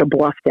even go to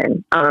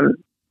Bluffton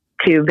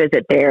to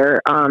visit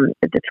there.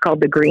 It's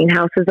called the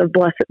Greenhouses of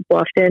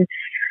Bluffton.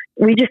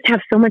 We just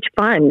have so much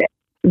fun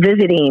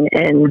visiting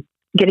and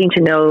getting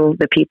to know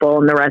the people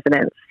and the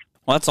residents.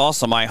 Well, that's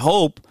awesome. I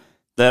hope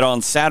that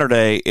on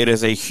Saturday it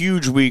is a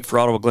huge week for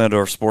Ottawa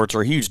Glandorf sports,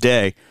 or a huge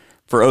day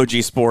for OG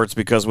sports,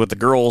 because with the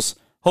girls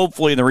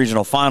hopefully in the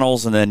regional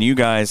finals and then you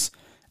guys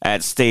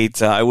at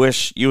state, I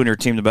wish you and your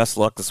team the best of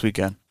luck this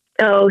weekend.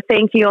 Oh,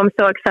 thank you. I'm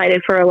so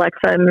excited for Alexa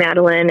and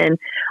Madeline, and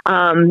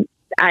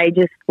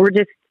we're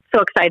just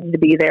so excited to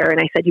be there. And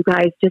I said, you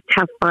guys just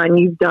have fun.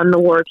 You've done the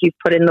work. You've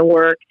put in the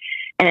work.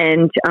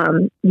 And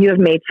you have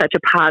made such a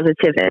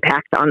positive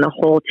impact on the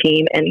whole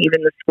team and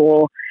even the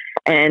school.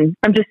 And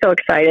I'm just so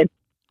excited.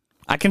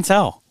 I can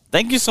tell.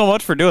 Thank you so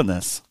much for doing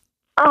this.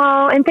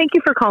 Oh, and thank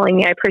you for calling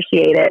me. I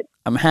appreciate it.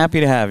 I'm happy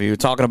to have you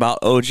talking about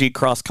OG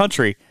cross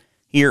country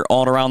here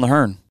all around the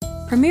Hearn.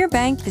 Premier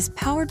Bank is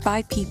powered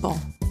by people.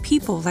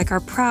 People like our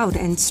proud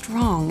and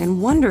strong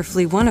and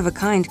wonderfully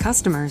one-of-a-kind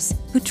customers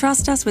who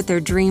trust us with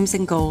their dreams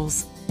and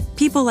goals.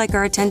 People like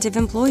our attentive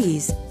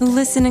employees who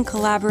listen and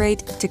collaborate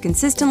to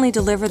consistently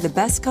deliver the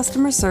best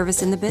customer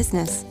service in the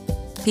business.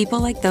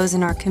 People like those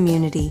in our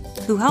community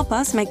who help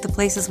us make the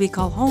places we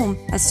call home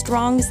as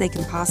strong as they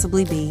can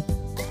possibly be.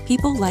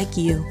 People like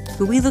you,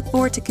 who we look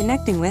forward to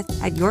connecting with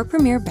at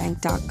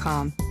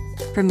yourpremierbank.com.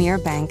 Premier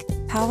Bank,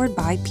 powered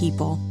by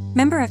people.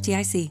 Member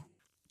FDIC.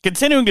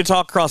 Continuing to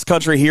talk cross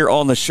country here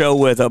on the show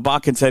with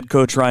Bakken's head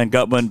coach Ryan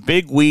Gutman.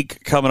 Big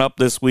week coming up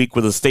this week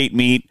with a state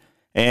meet.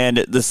 And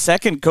the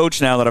second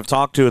coach now that I've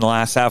talked to in the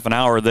last half an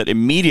hour that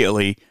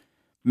immediately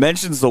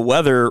mentions the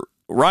weather.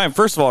 Ryan,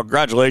 first of all,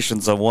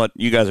 congratulations on what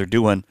you guys are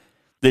doing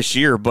this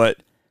year.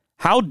 But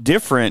how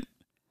different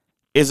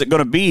is it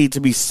going to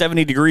be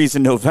 70 degrees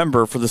in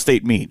November for the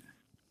state meet?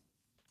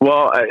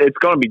 Well, it's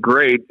going to be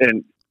great.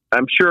 And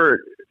I'm sure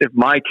if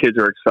my kids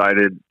are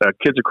excited,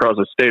 kids across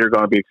the state are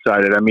going to be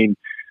excited. I mean,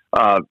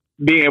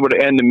 being able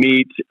to end the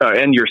meet,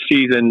 end your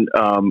season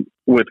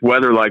with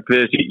weather like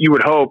this, you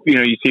would hope,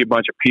 you see a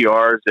bunch of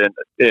PRs, and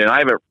I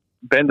haven't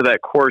been to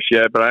that course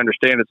yet, but I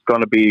understand it's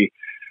going to be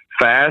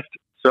fast.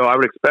 So I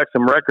would expect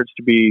some records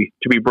to be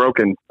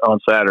broken on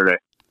Saturday.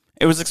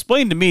 It was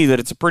explained to me that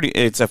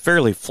it's a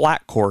fairly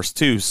flat course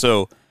too.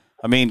 So,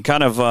 I mean,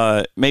 kind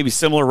of maybe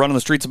similar running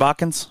the streets of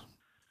Bakken's.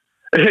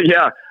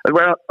 Yeah,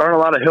 there aren't a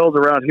lot of hills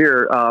around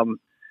here.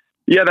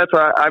 Yeah, that's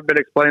why I've been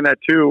explaining that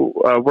too.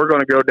 We're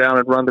going to go down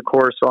and run the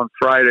course on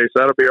Friday,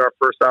 so that'll be our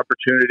first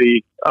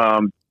opportunity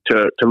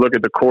to look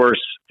at the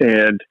course.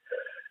 And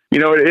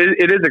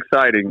it is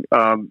exciting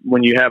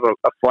when you have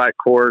a flat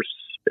course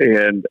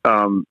and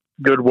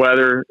good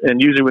weather. And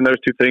usually when those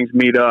two things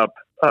meet up,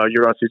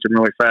 you're going to see some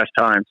really fast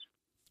times.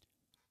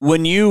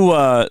 When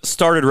you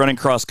started running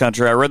cross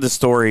country, I read the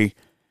story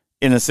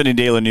in the Sydney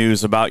Daily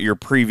News about your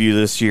preview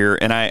this year,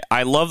 and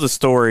I love the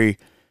story.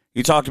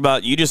 You talked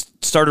about you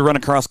just started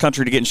running cross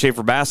country to get in shape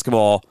for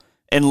basketball,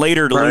 and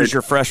later to lose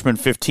your freshman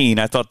 15.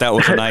 I thought that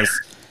was a nice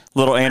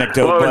little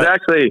anecdote. Well, it was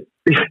actually,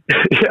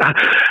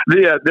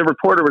 the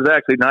reporter was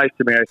actually nice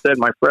to me. I said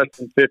my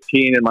freshman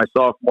 15 and my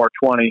sophomore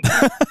 20,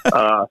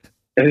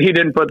 And he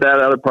didn't put that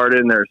other part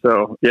in there,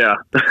 so yeah.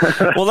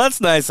 Well, that's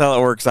nice how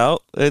it works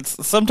out.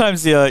 It's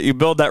sometimes you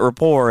build that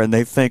rapport, and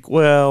they think,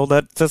 well,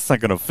 that's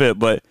not going to fit.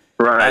 But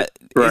right.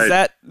 Is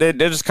that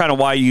just kind of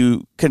why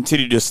you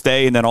continued to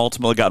stay, and then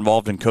ultimately got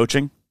involved in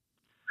coaching?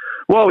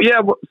 Well,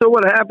 yeah. So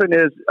what happened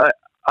is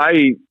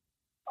I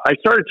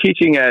started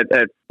teaching at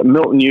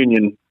Milton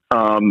Union,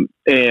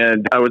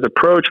 and I was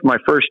approached my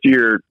first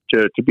year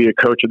to be a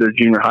coach of their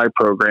junior high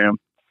program.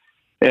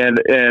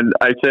 And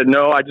I said,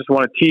 no, I just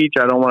want to teach.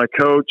 I don't want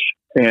to coach.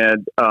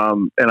 And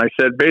I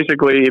said,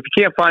 basically, if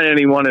you can't find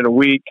anyone in a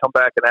week, come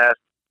back and ask.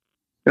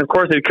 And of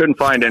course, they couldn't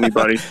find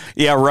anybody.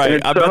 Yeah, right.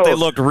 And I bet they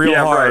looked real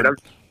hard. Right.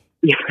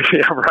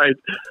 Yeah, right.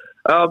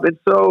 And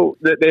so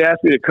they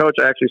asked me to coach.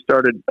 I actually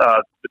started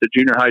with the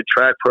junior high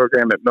track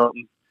program at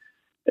Milton.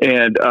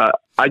 And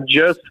I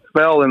just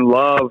fell in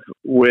love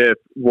with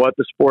what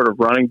the sport of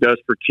running does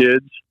for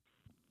kids.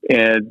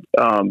 And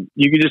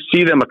you can just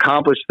see them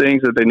accomplish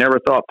things that they never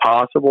thought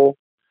possible.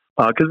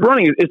 Because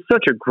running is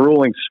such a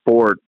grueling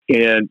sport,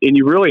 and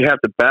you really have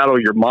to battle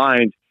your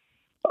mind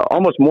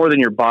almost more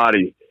than your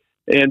body.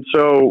 And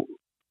so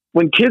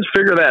when kids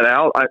figure that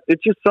out,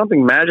 it's just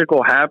something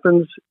magical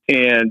happens,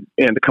 and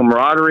the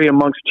camaraderie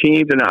amongst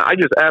teams. And I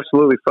just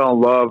absolutely fell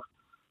in love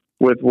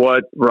with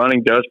what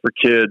running does for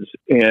kids.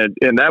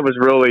 And that was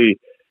really,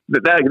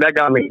 that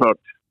got me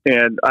hooked.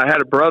 And I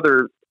had a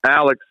brother,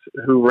 Alex,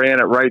 who ran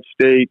at Wright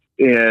State,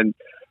 and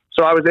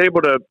so I was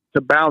able to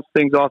bounce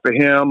things off of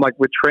him, like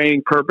with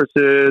training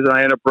purposes. And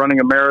I ended up running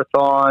a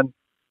marathon,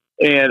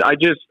 and I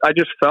just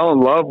fell in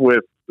love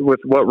with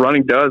what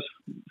running does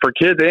for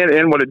kids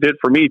and what it did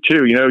for me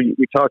too. You know,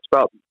 we talked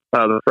about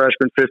the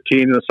freshman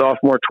 15 and the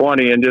sophomore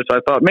 20, and I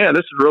thought, man,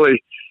 this is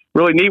really,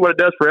 really neat what it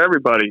does for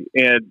everybody.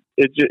 And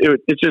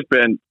it's just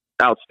been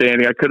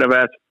outstanding. I couldn't have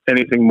asked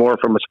anything more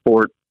from a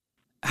sport.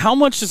 How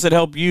much does it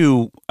help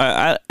you?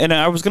 And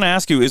I was going to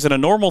ask you, is it a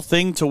normal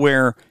thing to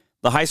where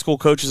the high school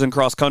coaches in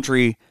cross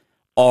country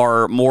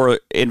are more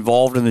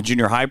involved in the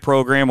junior high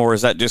program, or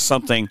is that just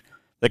something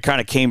that kind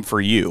of came for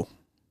you?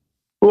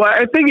 Well,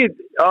 I think it,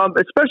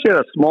 especially at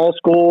a small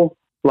school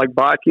like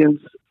Botkins,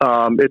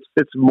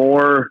 it's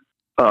more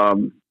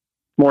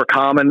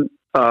common.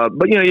 But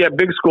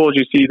big schools,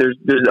 you see,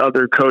 there's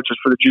other coaches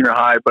for the junior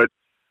high, but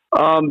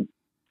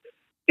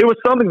it was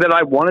something that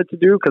I wanted to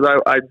do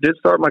because I did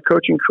start my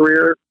coaching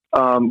career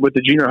with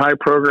the junior high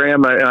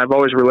program, and I've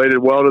always related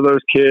well to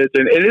those kids.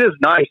 And it is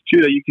nice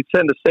too that you can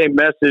send the same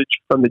message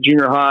from the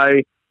junior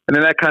high, and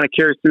then that kind of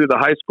carries through the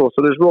high school.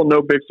 So there's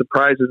no big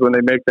surprises when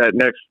they make that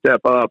next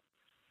step up.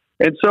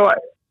 And so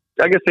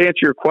I guess to answer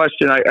your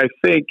question, I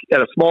think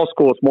at a small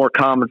school it's more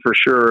common for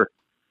sure,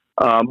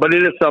 but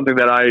it is something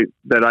that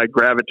I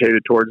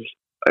gravitated towards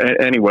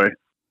anyway.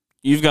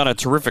 You've got a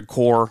terrific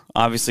core,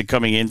 obviously,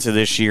 coming into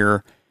this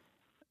year.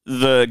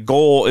 The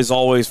goal is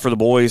always for the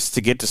boys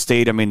to get to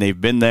state. I mean, they've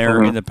been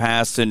there in the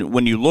past, and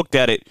when you looked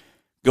at it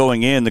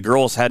going in, the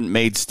girls hadn't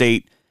made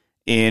state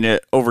in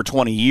over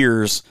 20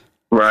 years.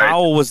 Right.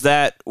 How was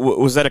that?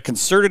 Was that a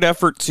concerted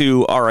effort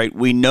to, all right,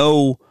 we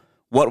know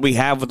what we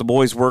have with the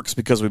boys works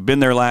because we've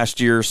been there last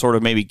year, sort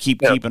of maybe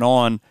keeping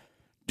on.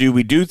 Do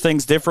we do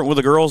things different with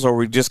the girls, or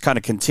we just kind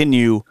of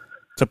continue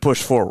to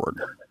push forward?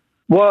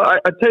 Well, I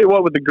tell you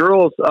what, with the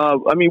girls,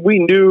 we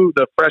knew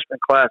the freshman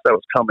class that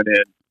was coming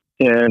in.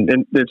 And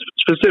it's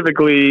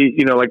specifically,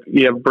 like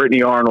you have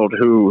Brittany Arnold,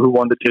 who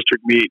won the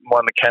district meet and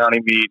won the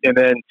county meet. And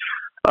then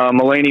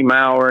Mulaney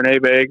Maurer and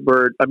Ava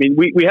Egbert. I mean,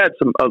 we had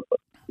some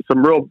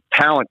real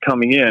talent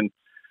coming in.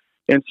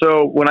 And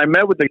so when I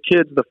met with the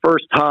kids the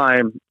first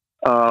time,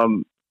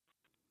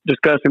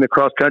 discussing the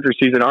cross-country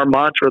season, our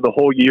mantra the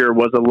whole year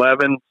was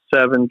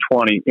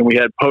 11-7-20. And we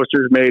had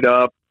posters made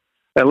up.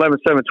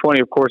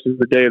 11-7-20, of course, is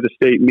the day of the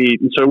state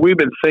meet. And so we've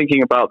been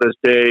thinking about this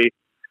day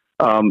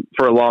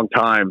for a long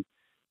time.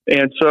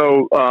 And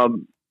so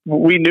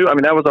we knew,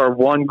 that was our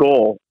one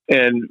goal,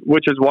 and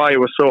which is why it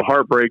was so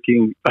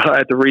heartbreaking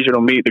at the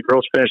regional meet. The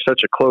girls finished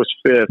such a close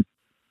fifth.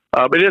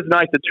 But it is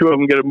nice that two of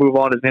them get to move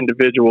on as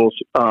individuals.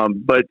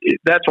 But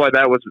that's why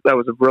that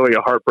was really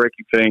a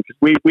heartbreaking thing.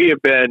 Because we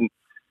have been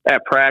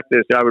at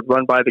practice, I would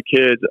run by the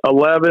kids,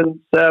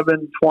 11-7-20.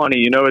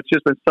 It's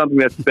just been something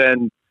that's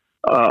been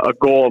a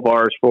goal of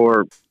ours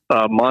for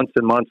months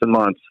and months and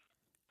months.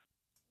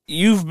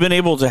 You've been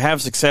able to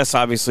have success,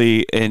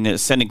 obviously, in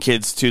sending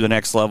kids to the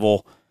next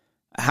level.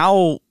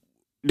 How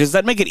does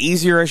that make it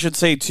easier, I should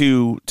say,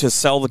 to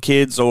sell the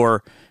kids,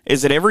 or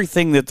is it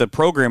everything that the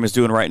program is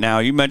doing right now?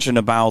 You mentioned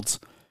about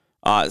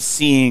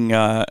seeing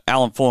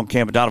Alan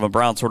Fullenkamp and Donovan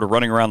Brown sort of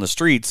running around the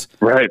streets,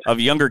 right, of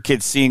younger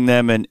kids seeing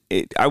them, and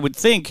I would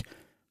think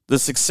the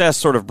success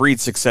sort of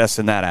breeds success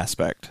in that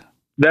aspect.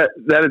 That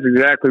is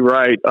exactly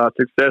right.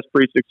 Success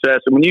breeds success.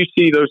 And when you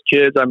see those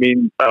kids,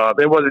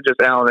 it wasn't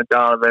just Alan and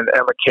Donovan,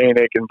 Emma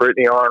Koenig and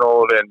Brittany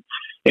Arnold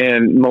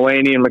and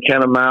Mulaney and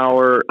McKenna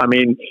Maurer.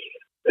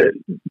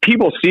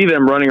 People see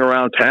them running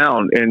around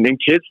town, and then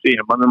kids see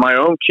them. My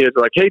own kids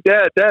are like, "Hey,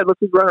 Dad, look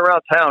who's running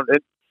around town."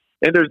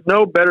 And there's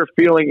no better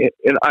feeling.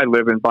 And I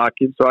live in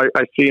Botkins, so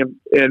I see them.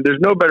 And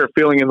there's no better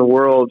feeling in the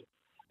world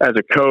as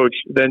a coach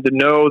than to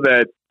know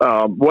that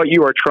what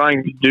you are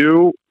trying to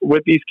do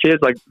with these kids,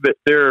 like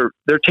they're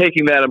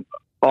taking that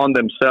on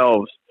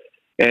themselves,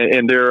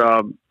 and they're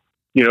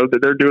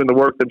they're doing the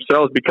work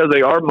themselves because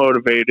they are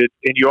motivated.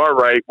 And you are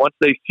right. Once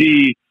they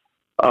see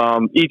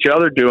each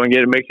other doing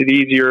it, it makes it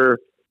easier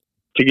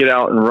to get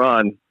out and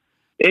run.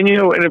 And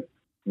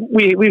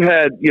we've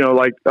had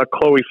like a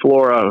Chloe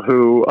Flora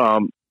who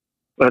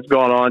has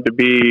gone on to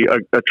be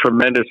a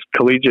tremendous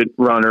collegiate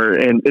runner,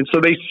 and so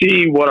they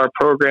see what our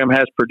program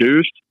has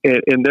produced,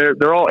 and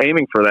they're all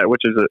aiming for that,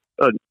 which is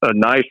a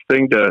nice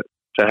thing to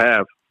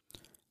have.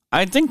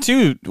 I think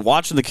too,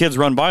 watching the kids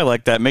run by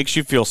like that makes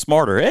you feel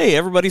smarter. Hey,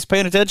 everybody's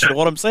paying attention to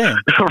what I'm saying.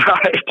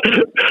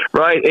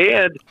 Right.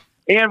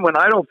 And when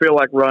I don't feel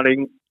like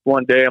running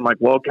one day, I'm like,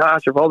 well,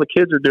 gosh, if all the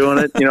kids are doing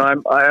it,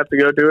 I have to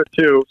go do it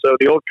too. So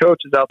the old coach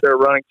is out there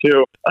running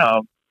too.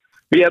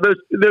 But yeah,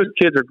 those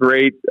kids are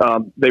great.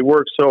 They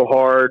work so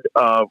hard.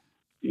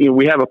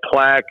 We have a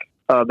plaque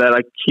that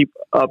I keep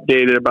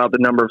updated about the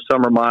number of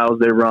summer miles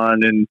they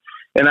run, and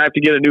I have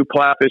to get a new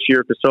plaque this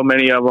year because so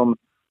many of them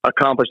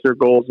accomplished their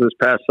goals this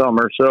past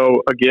summer.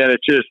 So again,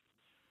 it's just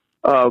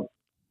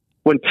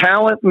when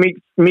talent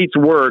meets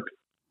work,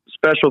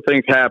 special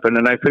things happen,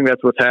 and I think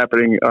that's what's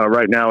happening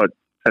right now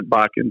at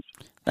Botkins.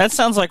 That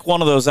sounds like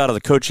one of those out of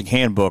the coaching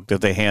handbook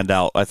that they hand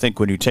out, I think,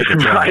 when you take a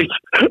job. Right.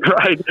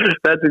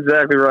 That's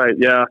exactly right,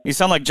 yeah. You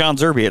sound like John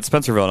Zerbe at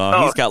Spencerville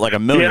now. He's got like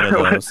 1 million of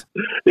those.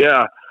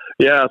 Yeah.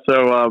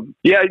 So,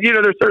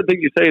 there's certain things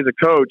you say as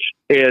a coach,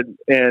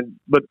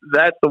 but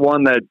that's the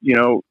one that,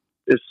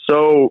 is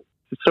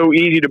so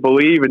easy to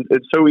believe, and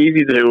it's so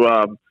easy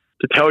to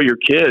tell your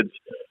kids.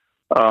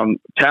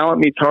 Talent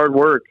meets hard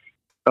work.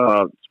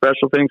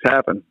 Special things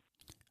happen.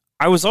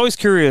 I was always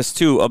curious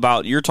too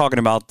about, you're talking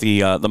about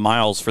the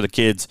miles for the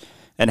kids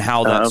and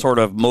how that sort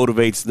of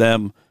motivates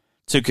them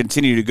to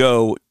continue to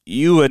go.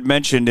 You had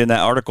mentioned in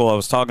that article I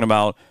was talking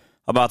about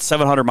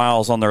 700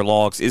 miles on their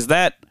logs. Is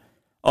that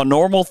a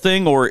normal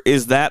thing, or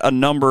is that a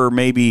number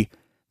maybe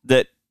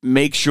that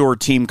makes your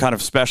team kind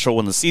of special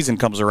when the season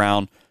comes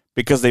around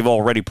because they've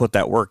already put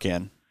that work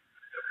in?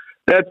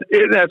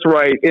 That's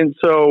right. And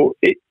so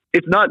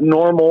it's not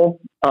normal.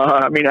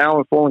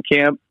 Alan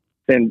Fullenkamp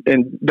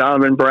and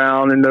Donovan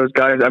Brown and those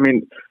guys,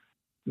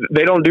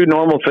 they don't do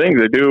normal things.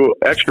 They do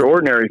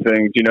extraordinary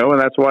things, and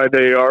that's why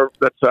they are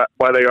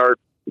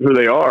who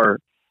they are.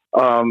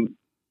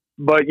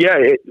 But yeah,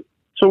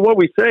 so what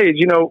we say is,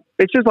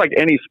 it's just like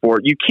any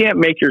sport. You can't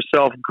make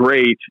yourself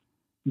great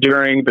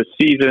during the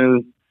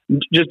season,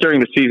 just during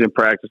the season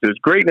practices.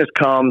 Greatness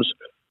comes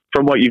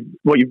from what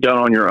you've done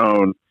on your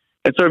own.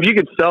 And so if you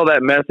could sell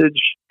that message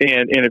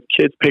and if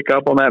kids pick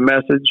up on that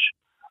message,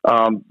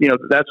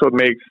 that's what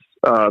makes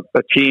a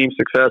team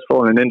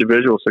successful and an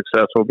individual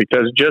successful,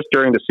 because just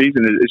during the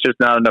season, it's just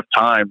not enough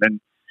time.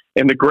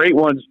 And the great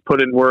ones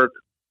put in work,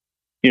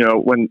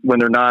 when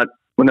they're not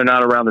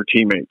around their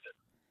teammates.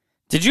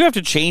 Did you have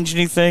to change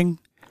anything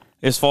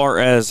as far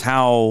as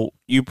how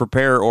you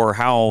prepare or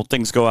how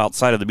things go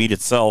outside of the meet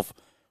itself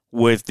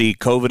with the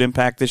COVID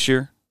impact this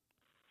year?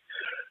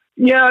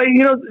 Yeah,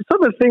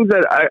 some of the things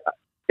that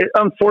it's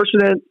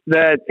unfortunate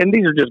that, and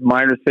these are just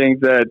minor things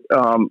that,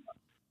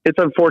 it's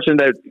unfortunate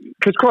that,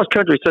 because cross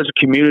country is such a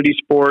community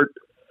sport.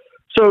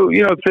 So,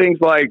 things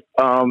like,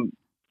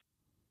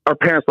 our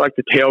parents like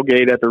to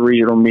tailgate at the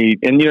regional meet,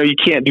 and, you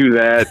can't do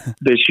that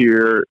this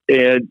year.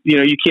 And,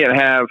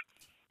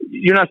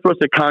 you're not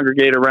supposed to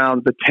congregate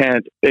around the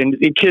tent, and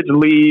kids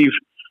leave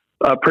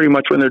pretty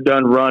much when they're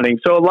done running.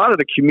 So a lot of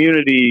the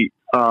community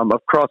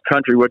of cross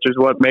country, which is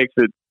what makes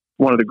it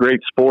one of the great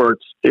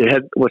sports,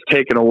 was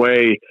taken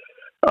away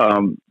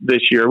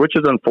this year, which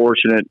is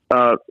unfortunate.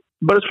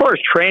 But as far as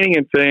training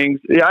and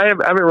things, I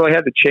haven't really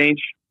had to change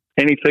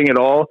anything at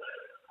all.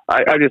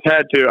 I've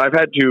had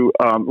to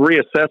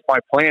reassess my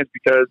plans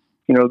because,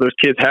 those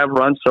kids have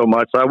run so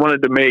much. So I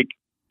wanted to make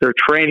their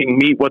training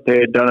meet what they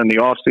had done in the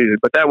off season,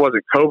 but that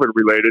wasn't COVID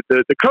related.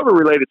 The COVID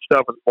related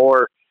stuff was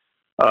more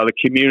the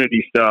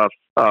community stuff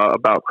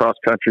about cross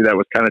country that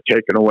was kind of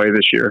taken away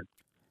this year.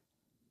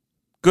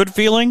 Good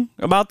feeling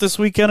about this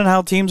weekend and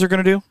how teams are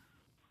going to do?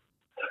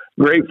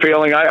 Great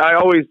feeling. I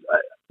always,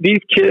 these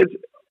kids,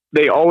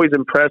 they always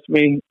impress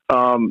me,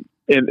 and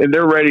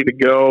they're ready to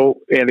go.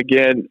 And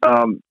again,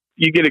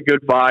 you get a good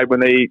vibe when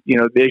they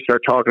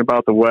start talking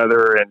about the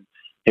weather and,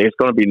 hey, it's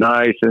going to be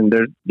nice. And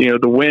there's,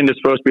 the wind is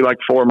supposed to be like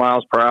 4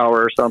 miles per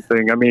hour or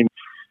something.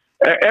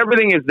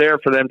 Everything is there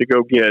for them to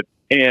go get.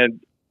 And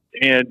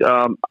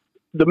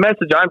the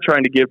message I'm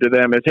trying to give to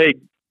them is, hey,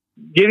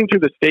 getting to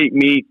the state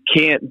meet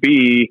can't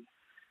be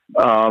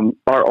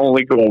our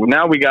only goal.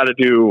 Now we got to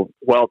do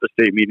well at the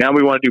state meet. Now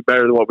we want to do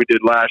better than what we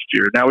did last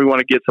year. Now we want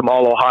to get some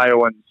all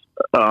Ohioans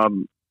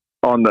on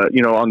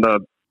the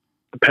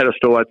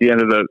pedestal at the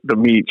end of the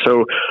meet.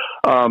 So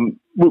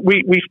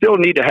we still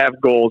need to have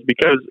goals,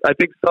 because I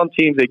think some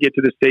teams, they get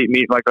to the state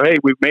meet like, oh, hey,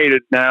 we've made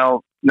it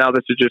now. Now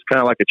this is just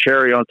kind of like a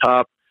cherry on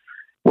top.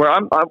 Where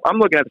I'm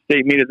looking at the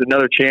state meet as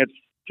another chance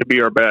to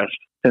be our best.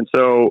 And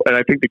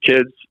I think the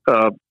kids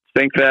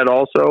think that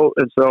also.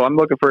 And so I'm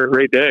looking for a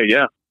great day.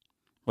 Yeah.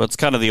 Well, it's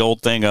kind of the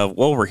old thing of,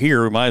 well, we're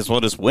here, we might as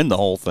well just win the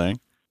whole thing.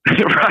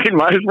 Right,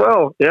 might as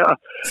well, yeah.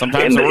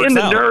 Sometimes it works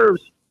out.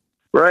 Nerves,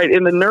 right,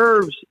 in the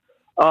nerves,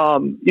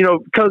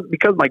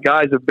 because my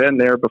guys have been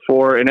there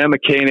before, and Emma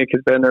Koenig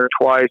has been there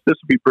twice. This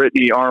will be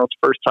Brittany Arnold's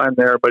first time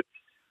there, but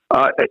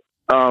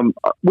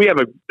we have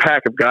a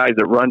pack of guys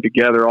that run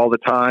together all the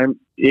time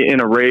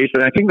in a race,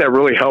 and I think that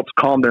really helps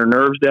calm their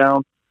nerves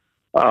down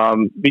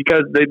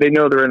because they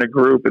know they're in a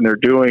group and they're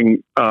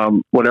doing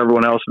what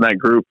everyone else in that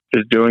group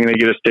is doing, and they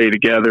get to stay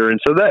together,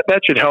 and so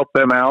that should help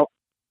them out.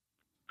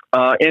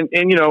 And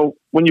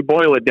when you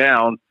boil it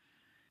down,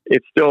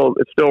 it's still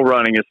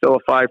running. It's still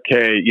a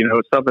 5K.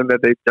 It's something that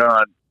they've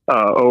done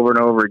over and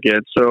over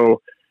again.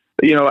 So,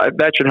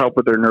 that should help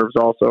with their nerves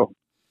also.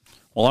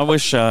 Well, I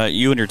wish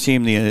you and your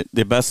team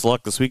the best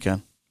luck this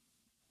weekend.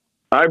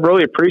 I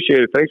really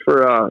appreciate it. Thanks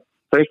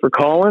for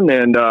calling,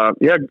 and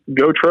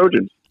go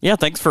Trojans. Yeah,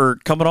 thanks for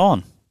coming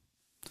on.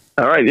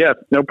 All right, yeah,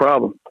 no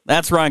problem.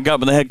 That's Ryan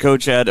Gutman, the head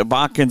coach at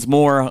Botkins.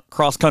 More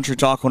cross-country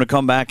talk when we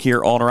come back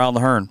here on Around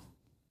the Hearn.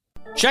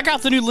 Check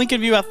out the new Lincoln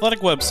View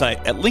Athletic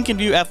website at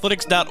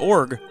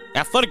lincolnview.athletics.org.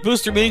 Athletic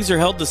Booster meetings are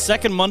held the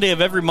second Monday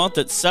of every month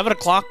at 7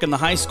 o'clock in the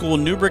high school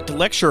Newbrick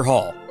Lecture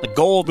Hall. The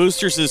goal of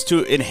Boosters is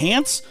to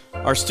enhance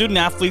our student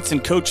athletes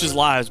and coaches'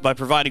 lives by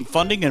providing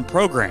funding and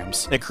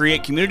programs that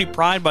create community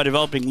pride by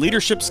developing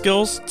leadership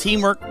skills,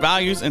 teamwork,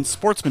 values, and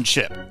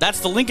sportsmanship.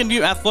 That's the Lincoln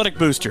View Athletic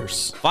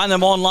Boosters. Find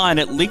them online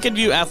at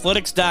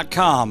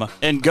lincolnview.athletics.com,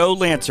 and go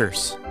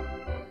Lancers.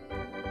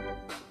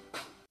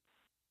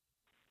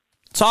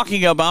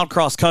 Talking about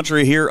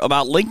cross-country here,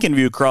 about Lincoln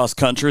View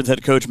cross-country with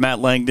head coach Matt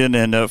Langdon.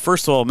 And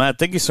first of all, Matt,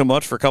 thank you so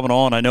much for coming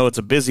on. I know it's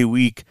a busy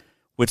week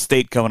with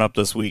state coming up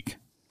this week.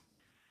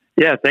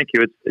 Yeah, thank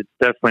you. It's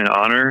definitely an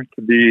honor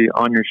to be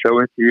on your show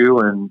with you.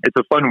 And it's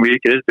a fun week.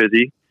 It is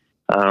busy.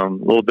 A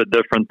little bit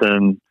different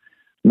than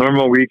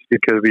normal weeks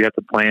because we have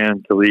to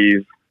plan to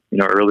leave,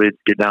 early to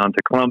get down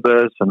to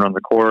Columbus and run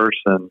the course.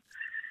 And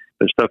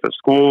there's stuff at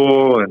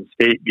school and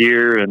state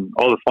gear and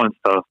all the fun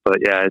stuff. But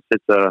yeah,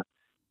 it's a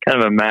kind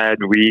of a mad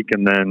week,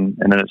 and then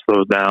it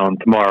slows down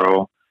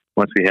tomorrow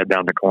once we head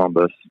down to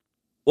Columbus.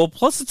 Well,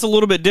 plus it's a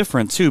little bit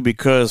different too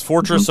because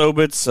Fortress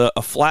Obit's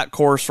a flat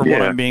course from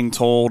what I'm being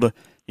told.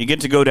 You get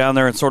to go down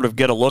there and sort of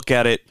get a look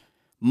at it.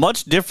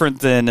 Much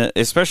different than,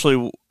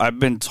 especially I've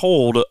been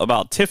told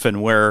about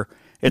Tiffin, where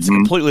it's a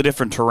completely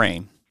different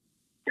terrain.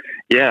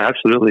 Yeah,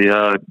 absolutely.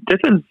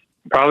 Tiffin's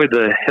probably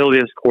the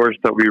hilliest course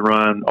that we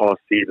run all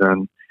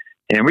season.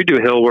 And we do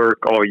hill work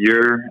all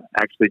year,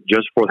 actually,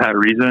 just for that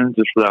reason,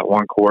 just for that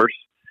one course.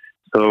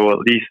 So at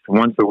least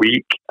once a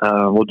week,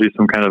 we'll do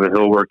some kind of a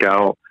hill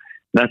workout.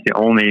 And that's the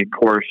only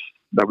course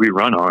that we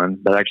run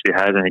on that actually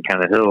has any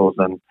kind of hills.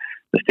 And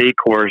the state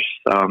course,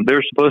 they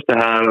were supposed to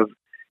have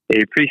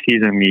a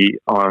preseason meet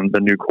on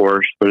the new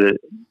course, but it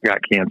got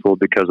canceled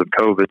because of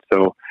COVID.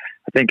 So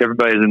I think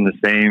everybody's in the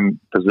same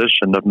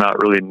position of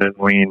not really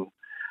knowing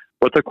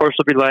what the course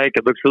will be like.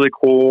 It looks really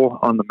cool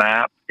on the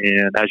map,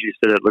 and as you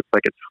said, it looks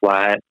like it's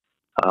flat.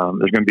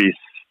 There's going to be,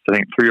 I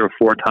think, 3 or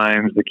 4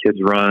 times the kids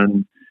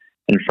run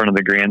in front of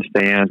the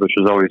grandstands, which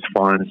is always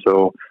fun.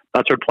 So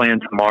that's our plan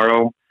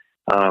tomorrow.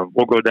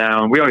 We'll go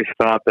down. We always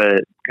stop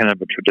at kind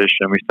of a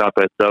tradition. We stop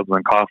at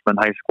Dublin Kaufman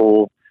High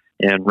School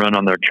and run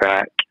on their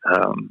track.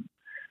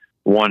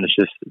 One, it's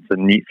a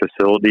neat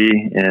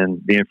facility,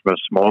 and being from a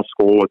small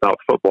school without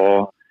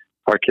football,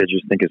 our kids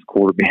just think it's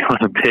cool to be on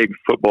a big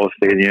football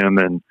stadium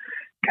and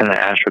kind of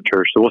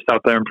AstroTurf. So we'll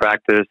stop there and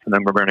practice, and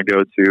then we're going to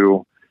go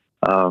to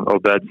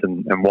Obet's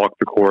and walk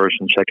the course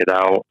and check it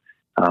out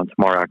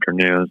tomorrow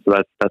afternoon. So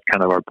that's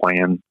kind of our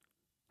plan.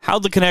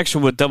 How'd the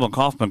connection with Dublin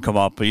Kaufman come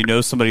up? You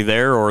know somebody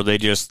there, or they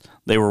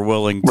were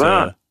willing to?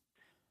 Well,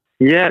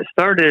 yeah, it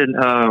started,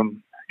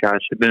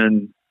 it'd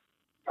been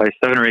probably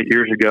 7 or 8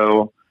 years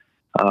ago.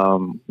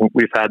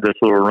 We've had this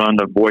little run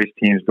of boys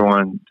teams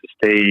going to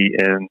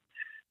state, and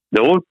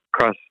the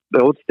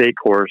old state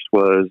course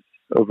was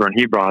over in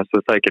Hebron, so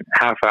it's like a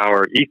half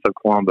hour east of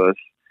Columbus,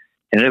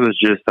 and it was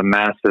just a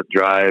massive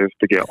drive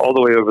to get all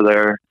the way over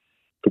there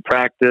to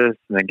practice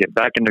and then get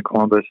back into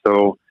Columbus.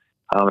 So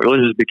it really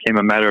just became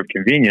a matter of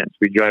convenience.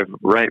 We drive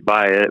right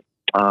by it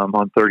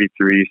on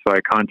 33, so I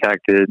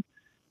contacted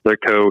their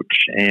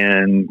coach,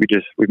 and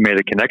we made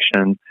a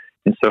connection.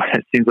 And so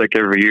it seems like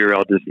every year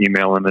I'll just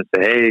email him and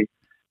say, hey,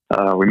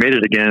 we made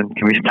it again.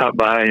 Can we stop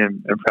by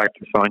and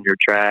practice on your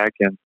track?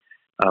 And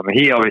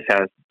he always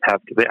have.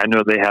 I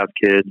know they have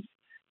kids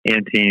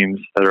and teams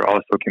that are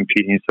also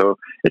competing, so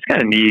it's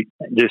kind of neat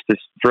just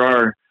for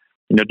our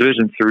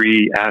Division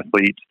III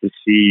athletes to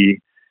see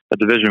a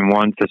Division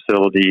I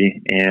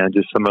facility and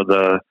just some of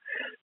the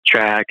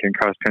track and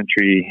cross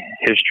country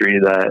history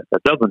that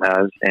Dublin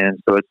has, and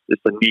so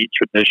it's a neat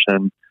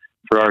tradition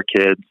for our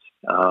kids.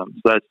 So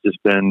that's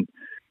just been,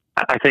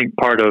 I think,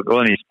 part of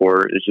any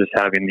sport is just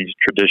having these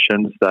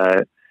traditions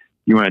that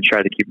you want to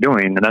try to keep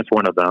doing, and that's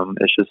one of them.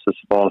 It's just a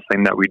small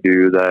thing that we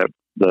do that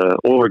the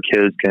older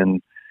kids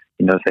can,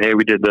 say, hey,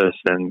 we did this,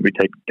 and we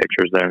take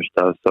pictures there and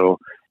stuff. So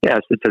yeah,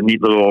 it's a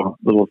neat little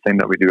thing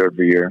that we do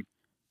every year.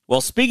 Well,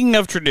 speaking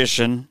of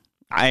tradition,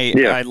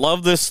 I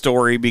love this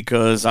story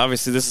because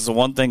obviously this is the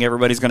one thing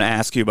everybody's going to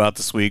ask you about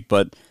this week,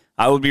 but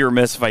I would be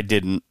remiss if I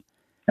didn't.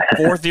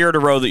 4th year in a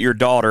row that your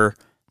daughter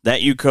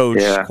that you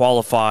coach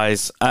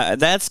qualifies.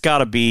 That's got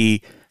to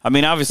be, I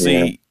mean,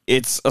 obviously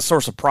it's a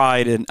source of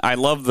pride, and I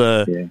love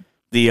the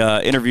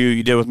interview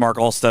you did with Mark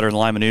Alstetter in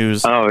Lima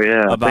News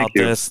about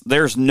this.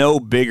 There's no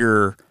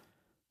bigger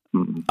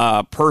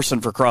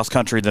person for cross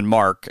country than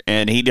Mark,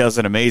 and he does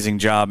an amazing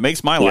job.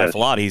 Makes my life a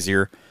lot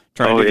easier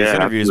trying to do these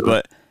interviews,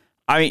 absolutely. But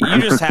I mean,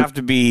 you just have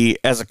to be,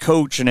 as a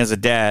coach and as a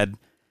dad,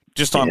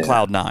 just on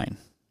cloud 9.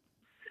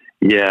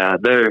 Yeah,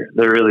 there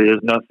really is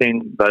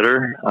nothing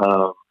better.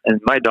 And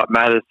my daughter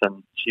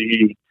Madison,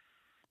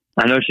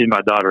 I know she's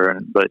my daughter,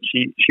 but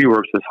she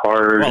works as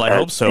hard. Well, I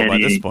hope so by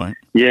this point.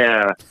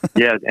 Yeah,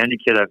 any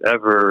kid I've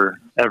ever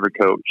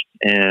coached.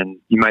 And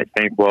you might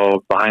think,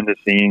 well, behind the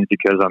scenes,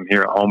 because I'm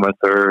here at home with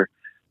her,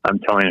 I'm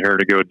telling her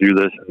to go do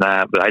this and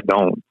that, but I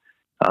don't.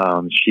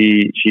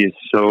 She is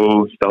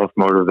so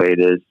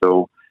self-motivated.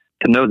 So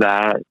to know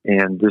that,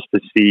 and just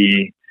to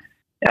see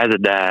as a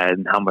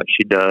dad how much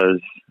she does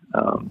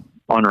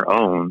on her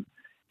own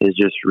is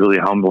just really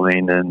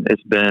humbling, and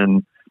it's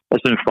been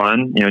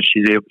fun. You know, she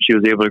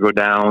was able to go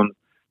down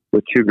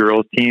with 2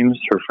 girls teams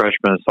her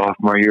freshman and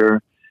sophomore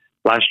year.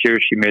 Last year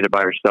she made it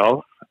by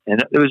herself,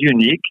 and it was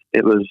unique.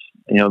 It was,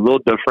 you know, a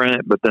little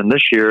different. But then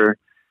this year,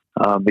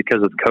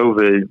 because of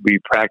COVID, we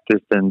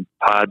practiced in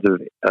pods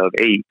of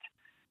 8,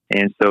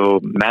 and so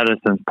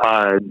Madison's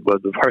pod was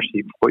the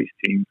varsity boys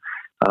team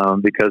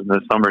because in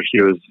the summer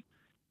she was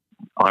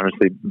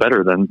honestly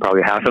better than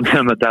probably half of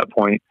them at that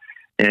point.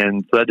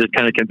 And so that just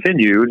kind of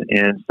continued.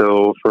 And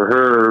so for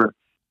her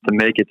to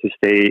make it to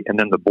state and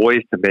then the boys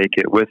to make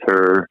it with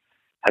her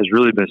has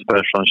really been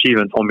special. And she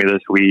even told me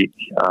this week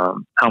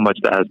how much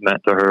that has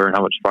meant to her and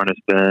how much fun it's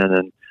been.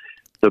 And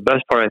the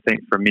best part, I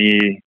think, for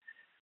me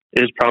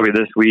is probably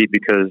this week,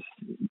 because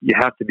you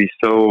have to be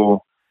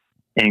so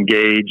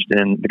engaged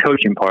in the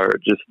coaching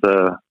part, just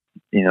the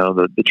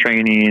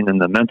training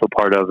and the mental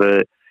part of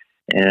it.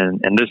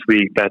 And this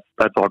week,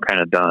 that's all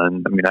kind of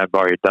done. I mean, I've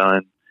already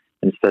done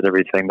and said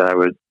everything that I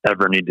would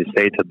ever need to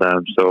say to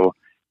them. So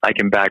I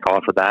can back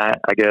off of that,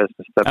 I guess.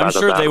 And step I'm out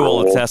sure of that they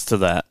role. will attest to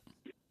that.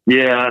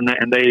 Yeah,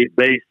 and they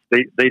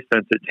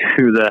sense it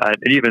too. That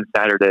even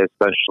Saturday,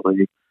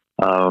 especially,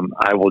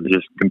 I will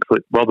just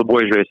the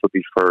boys' race will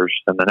be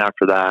first, and then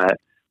after that,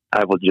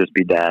 I will just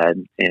be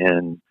dad.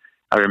 And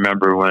I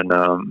remember when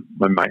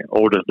my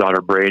oldest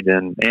daughter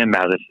Braden and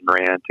Madison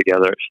ran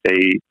together at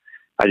state,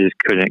 I just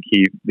couldn't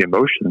keep the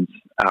emotions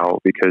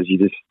out, because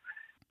you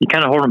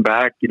kind of hold them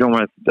back. You don't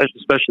want to,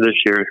 especially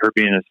this year, her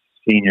being a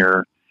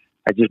senior,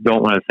 I just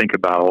don't want to think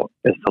about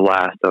it's the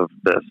last of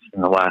this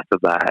and the last of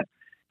that.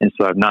 And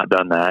so I've not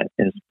done that.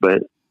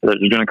 But there's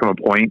going to come a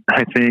point,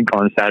 I think,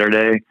 on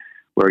Saturday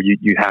where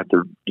you have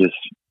to just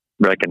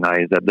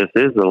recognize that this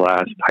is the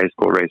last high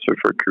school race of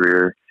her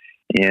career.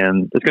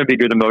 And it's going to be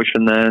good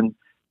emotion then.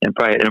 And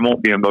probably it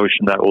won't be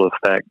emotion that will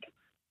affect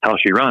how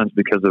she runs,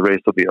 because the race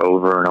will be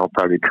over and I'll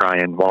probably be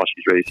crying while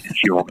she's racing.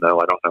 She won't know.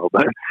 I don't know.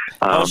 But,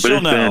 it's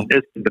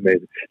been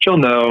amazing. She'll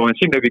know, and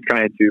she may be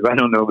crying too. I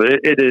don't know. But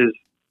it is,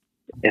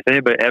 if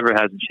anybody ever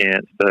has a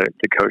chance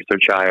to coach their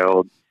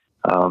child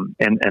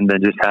and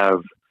then just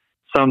have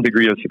some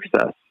degree of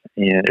success.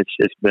 And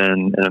it's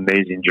been an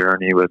amazing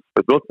journey with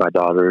both my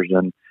daughters.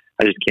 And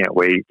I just can't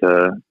wait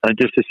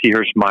just to see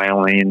her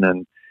smiling.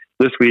 And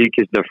this week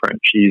is different.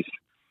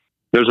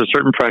 There's a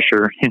certain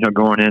pressure,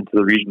 going into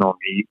the regional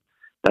meet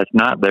that's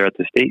not there at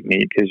the state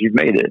meet, because you've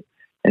made it.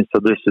 And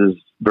so this is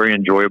very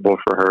enjoyable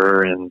for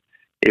her and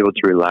able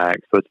to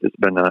relax. So it's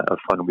been a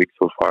fun week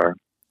so far.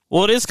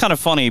 Well, it is kind of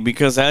funny,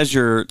 because as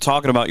you're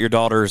talking about your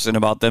daughters and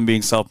about them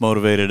being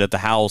self-motivated at the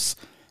house,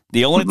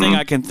 the only thing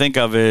I can think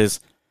of is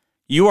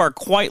you are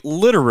quite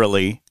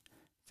literally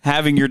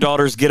having your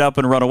daughters get up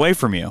and run away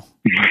from you.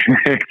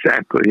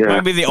 Exactly, yeah.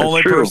 I'd be the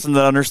only person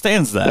that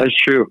understands that. That's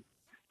true.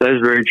 That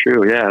is very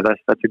true. Yeah,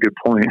 that's a good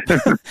point.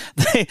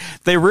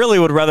 they really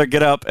would rather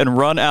get up and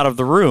run out of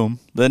the room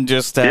than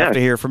just have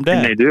to hear from Dad.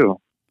 And they do.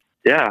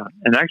 Yeah,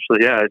 and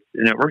actually,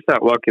 and it works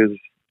out well, because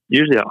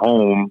usually at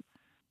home,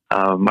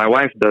 my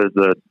wife does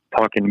the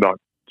talking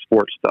about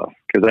sports stuff,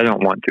 because I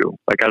don't want to.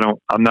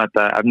 I'm not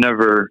that. I've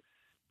never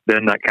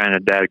been that kind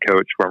of dad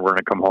coach where we're going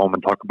to come home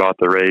and talk about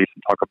the race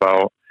and talk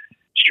about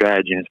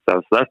strategy and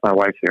stuff. So that's my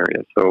wife's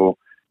area. So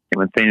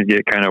when things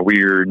get kind of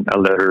weird, I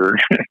let her.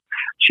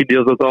 She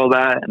deals with all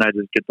that, and I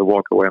just get to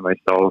walk away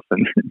myself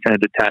and kind of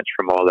detach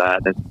from all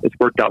that. It's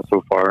worked out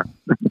so far.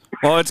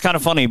 Well, it's kind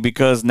of funny,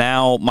 because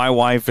now my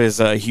wife is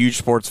a huge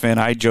sports fan.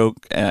 I joke.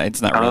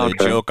 It's not really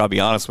a joke, I'll be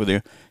honest with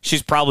you.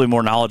 She's probably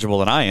more knowledgeable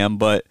than I am,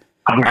 but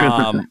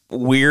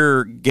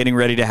we're getting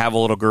ready to have a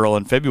little girl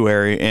in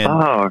February.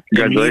 And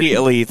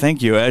immediately,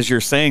 thank you, as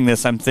you're saying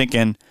this, I'm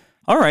thinking,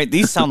 all right,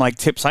 these sound like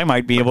tips I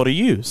might be able to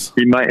use.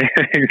 You might.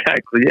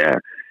 Exactly, yeah.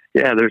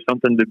 Yeah, there's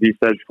something to be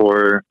said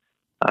for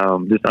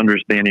just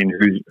understanding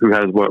who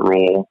has what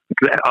role.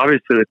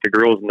 Obviously, if the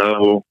girls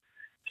know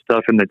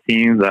stuff in the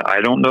team that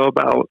I don't know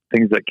about,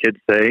 things that kids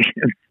say,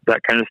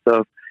 that kind of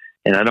stuff,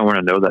 and I don't want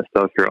to know that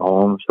stuff here at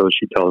home. So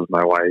she tells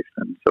my wife.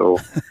 And so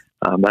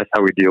that's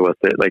how we deal with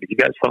it. Like, if you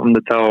got something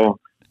to tell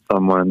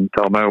someone,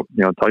 tell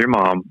your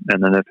mom.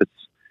 And then if it's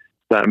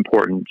that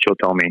important, she'll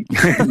tell me.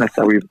 And that's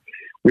how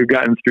we've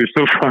gotten through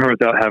so far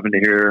without having to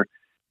hear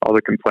all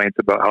the complaints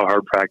about how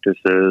hard practice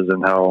is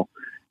and how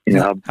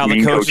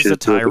the coach is a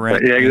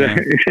tyrant. Yeah,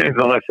 exactly.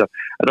 All that stuff.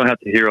 I don't have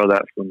to hear all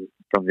that from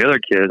the other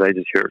kids. I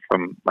just hear it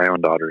from my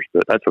own daughters,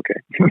 but that's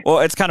okay. Well,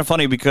 it's kind of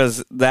funny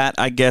because that,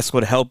 I guess,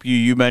 would help you.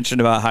 You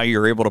mentioned about how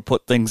you're able to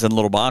put things in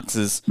little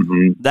boxes.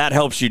 Mm-hmm. That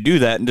helps you do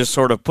that and just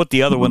sort of put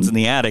the other ones in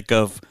the attic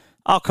of,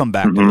 I'll come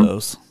back to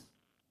those.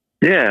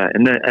 Yeah,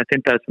 and I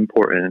think that's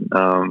important.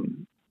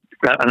 And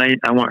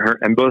I want her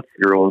and both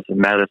girls and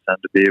Madison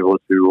to be able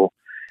to,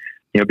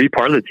 be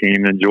part of the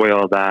team, enjoy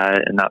all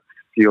that, and not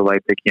feel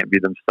like they can't be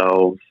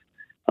themselves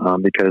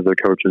because their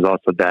coach is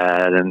also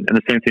dad. And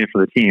the same thing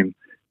for the team.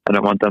 I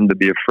don't want them to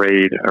be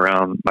afraid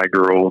around my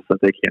girls that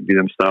they can't be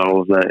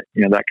themselves, that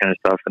kind of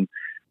stuff. And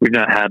we've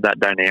not had that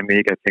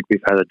dynamic. I think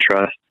we've had a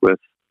trust with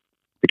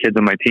the kids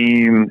on my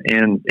team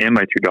and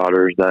my two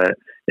daughters that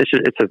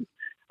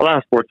a lot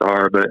of sports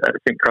are, but I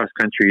think cross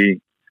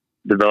country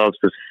develops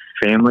this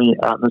family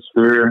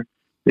atmosphere.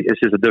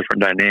 It's just a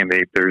different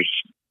dynamic. There's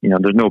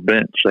no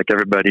bench. Like,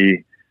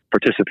 everybody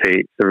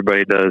participates,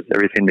 everybody does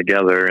everything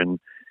together, and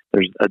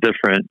there's a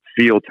different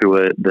feel to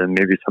it than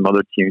maybe some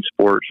other team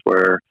sports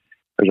where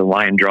there's a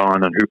line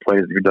drawn on who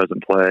plays and who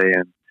doesn't play.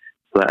 And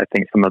so I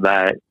think some of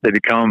that, they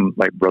become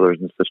like brothers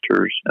and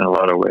sisters in a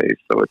lot of ways.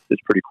 So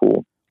it's pretty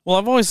cool. Well,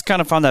 I've always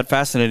kind of found that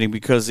fascinating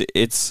because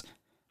it's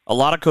a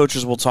lot of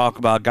coaches will talk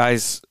about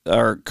guys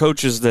or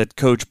coaches that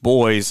coach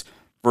boys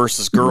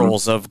versus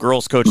girls. Of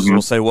girls coaches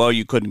will say, well,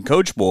 you couldn't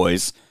coach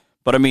boys.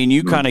 But I mean,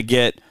 you kind of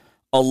get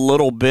a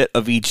little bit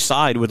of each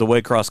side with the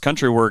way cross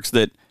country works,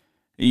 that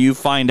you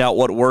find out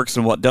what works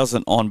and what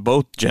doesn't on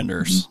both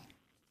genders.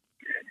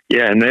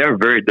 Yeah, and they are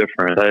very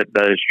different.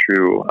 That is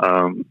true.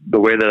 The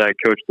way that I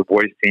coach the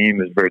boys team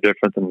is very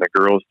different than the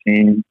girls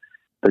team.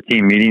 The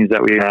team meetings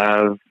that we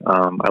have,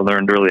 I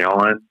learned early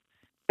on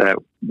that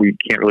we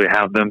can't really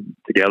have them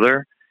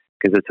together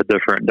because it's a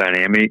different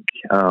dynamic.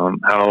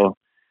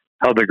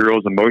 How the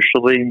girls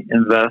emotionally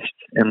invest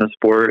in the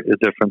sport is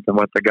different than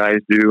what the guys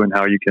do, and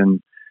how you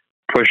can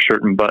push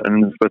certain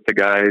buttons with the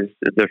guys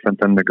is different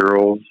than the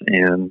girls.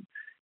 And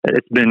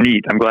it's been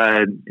neat. I'm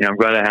glad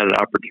I had an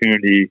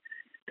opportunity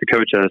to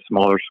coach at a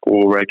smaller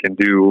school where I can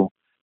do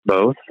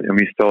both. And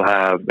we still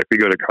have, like, we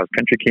go to cross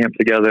country camp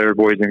together,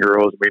 boys and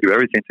girls, we do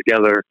everything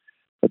together,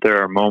 but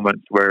there are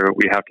moments where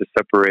we have to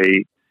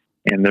separate,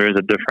 and there is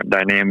a different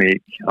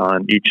dynamic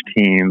on each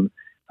team,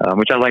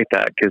 which I like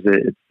that because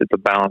it's a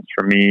balance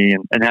for me.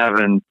 And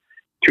having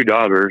two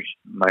daughters,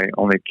 my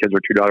only kids are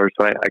two daughters,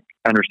 so I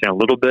understand a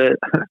little bit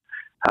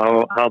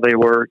how they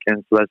work.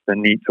 And so that's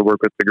been neat to work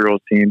with the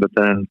girls team, but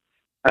then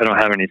I don't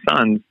have any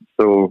sons.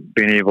 So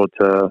being able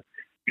to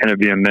kind of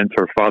be a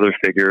mentor father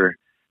figure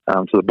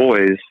to the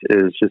boys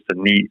is just a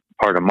neat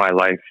part of my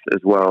life as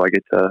well. I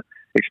get to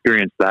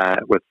experience that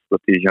with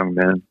these young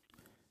men.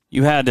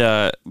 You had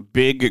a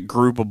big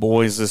group of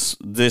boys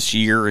this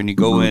year, and you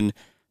go in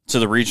to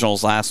the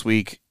regionals last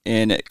week,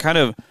 and it kind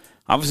of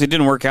obviously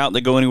didn't work out.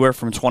 They go anywhere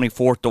from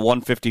 24th to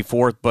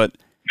 154th, but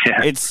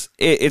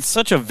it's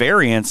such a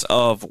variance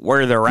of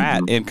where they're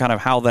at and kind of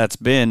how that's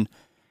been.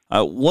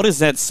 What does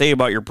that say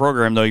about your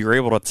program, though? You're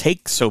able to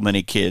take so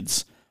many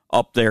kids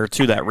up there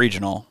to that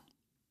regional.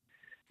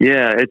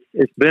 Yeah,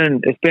 it's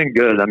been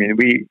good. I mean,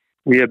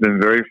 we have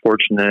been very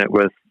fortunate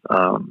with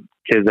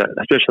kids,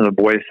 especially on the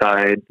boys'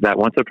 side, that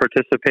want to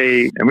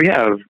participate. And we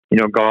have,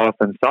 golf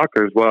and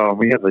soccer as well. And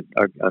we have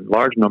a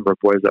large number of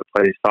boys that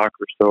play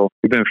soccer. So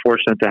we've been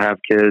fortunate to have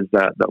kids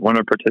that want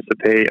to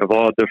participate of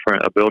all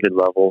different ability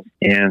levels.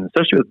 And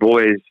especially with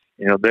boys,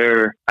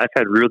 I've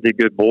had really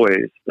good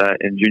boys that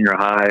in junior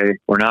high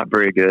were not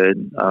very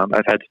good.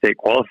 I've had state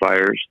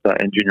qualifiers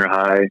that in junior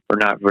high were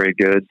not very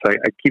good. So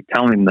I keep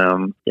telling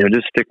them,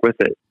 just stick with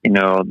it.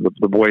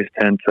 The boys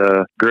tend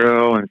to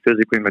grow and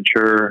physically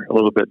mature a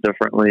little bit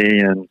differently.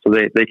 And so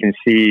they can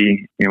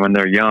see, when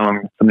they're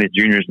young, some of the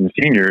juniors and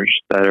seniors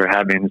that are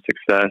having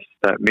success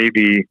that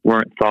maybe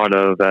weren't thought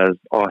of as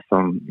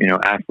awesome,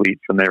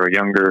 athletes when they were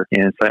younger.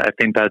 And so I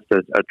think that's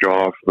a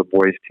draw for the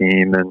boys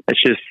team. And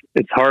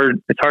it's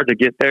hard to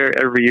get there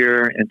every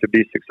year and to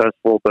be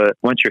successful. But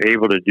once you're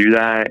able to do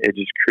that, it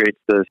just creates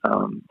this,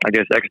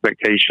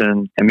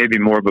 expectation and maybe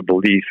more of a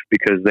belief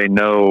because they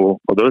know,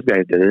 well, those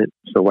guys did it,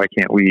 so why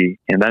can't we?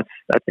 And that's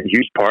a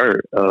huge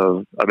part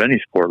of any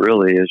sport,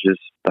 really, is just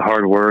the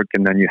hard work.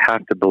 And then you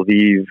have to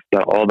believe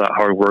that all that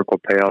hard work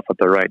will pay off at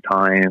the right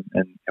time.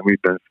 And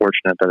we've been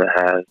fortunate that it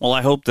has. Well,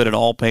 I hope that it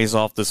all pays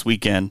off this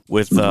weekend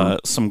with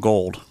some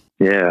gold.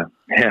 Yeah.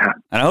 And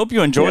I hope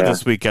you enjoyed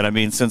this weekend. I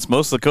mean, since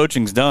most of the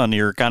coaching's done,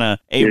 you're kind of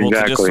able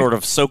to just sort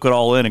of soak it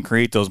all in and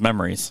create those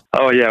memories.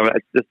 Oh, yeah.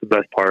 That's the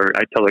best part.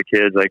 I tell the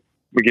kids, like,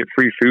 we get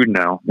free food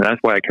now. And that's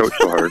why I coach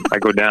so hard. I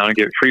go down and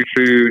get free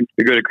food.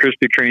 We go to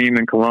Krispy Kreme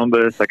in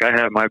Columbus. Like, I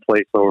have my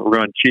place. So we're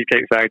going to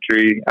Cheesecake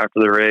Factory after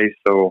the race.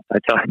 So I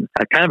kind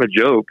of a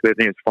joke. I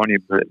think it's funny,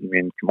 but I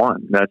mean, come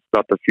on. That's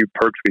about the few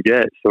perks we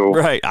get. So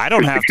right. I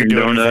don't have to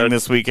do anything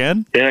this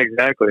weekend. Yeah,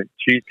 exactly.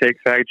 Cheesecake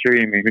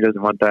Factory. I mean, who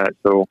doesn't want that?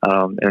 So,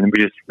 and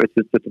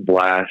it's a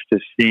blast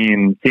just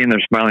seeing their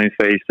smiling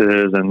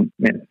faces, and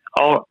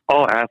all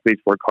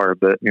athletes work hard,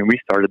 but I mean, we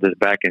started this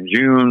back in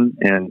June,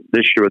 and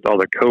this year with all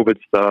the COVID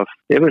stuff,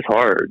 it was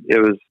hard.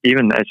 It's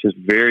just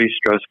very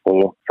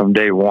stressful from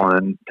day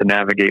one to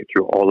navigate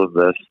through all of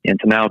this, and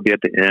to now be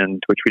at the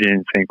end, which we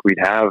didn't think we'd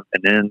have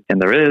an end,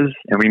 and there is,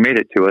 and we made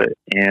it to it,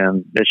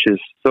 and it's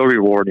just so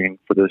rewarding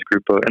for this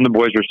group and the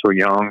boys are so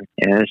young,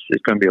 and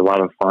it's going to be a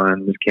lot of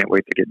fun. Just can't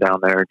wait to get down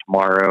there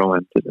tomorrow,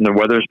 and the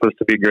weather's supposed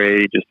to be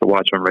great just to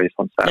watch them race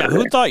on Saturday. Yeah,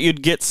 who thought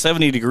you'd get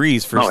 70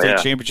 degrees for a state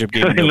championship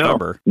game in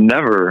November?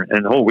 Never.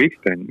 And the whole week's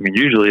been, I mean,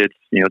 usually it's,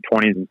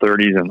 20s and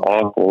 30s and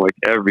awful. Like,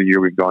 every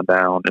year we've gone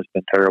down. It's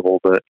been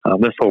terrible. But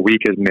this whole week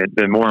has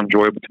been more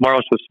enjoyable.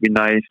 Tomorrow's supposed to be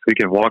nice. We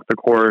can walk the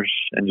course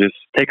and just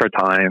take our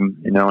time,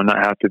 and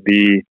not have to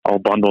be all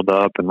bundled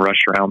up and rush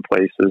around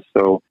places.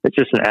 So it's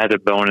just an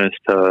added bonus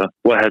to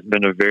what has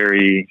been a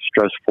very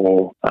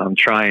stressful,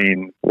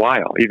 trying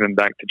while, even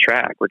back to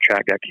track, where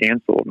track got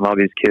canceled. And all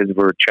these kids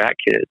were track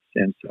kids.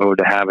 And so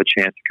to have a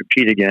chance to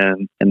compete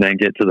again and then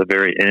get to the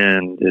very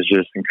end is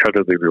just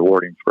incredibly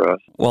rewarding for us.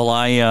 Well,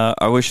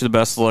 I wish you the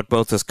best of luck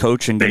both as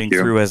coach and getting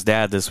through as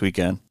dad this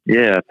weekend.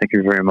 Yeah, thank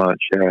you very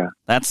much. Yeah.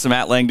 That's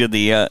Matt Langdon,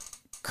 the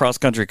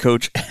cross-country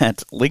coach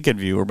at Lincoln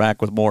View. We're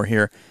back with more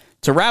here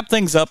to wrap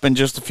things up in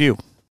just a few.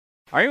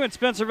 Are you in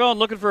Spencerville and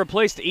looking for a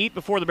place to eat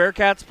before the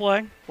Bearcats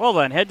play? Well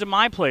then, head to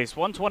my place,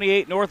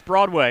 128 North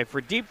Broadway,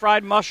 for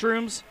deep-fried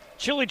mushrooms,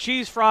 chili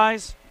cheese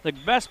fries, the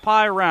best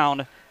pie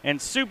around,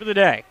 and soup of the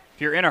day.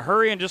 If you're in a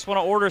hurry and just want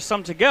to order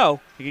some to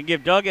go, you can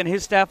give Doug and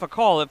his staff a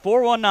call at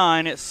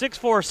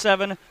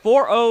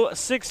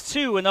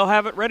 419-647-4062, and they'll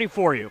have it ready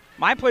for you.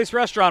 My Place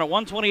Restaurant at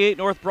 128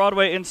 North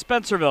Broadway in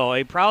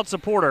Spencerville, a proud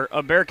supporter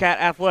of Bearcat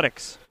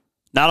Athletics.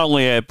 Not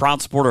only a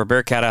proud supporter of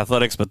Bearcat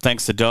Athletics, but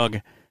thanks to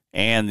Doug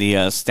and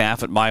the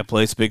staff at My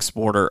Place, big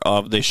supporter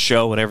of this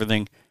show and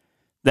everything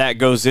that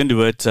goes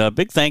into it.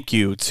 Big thank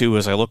you, too,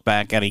 as I look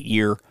back at a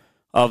year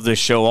of this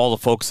show, all the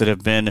folks that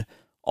have been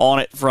on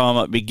it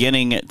from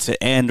beginning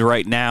to end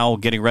right now,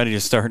 getting ready to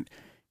start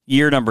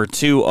year number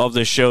 2 of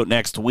the show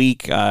next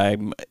week.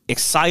 I'm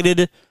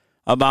excited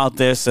about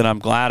this, and I'm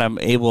glad I'm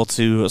able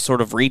to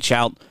sort of reach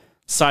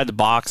outside the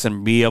box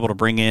and be able to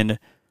bring in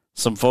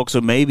some folks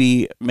who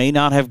may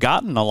not have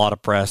gotten a lot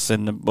of press.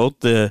 And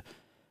both the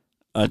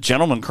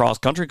gentlemen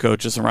cross-country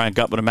coaches, and Ryan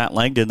Gutman and Matt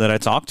Langdon, that I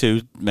talked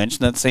to,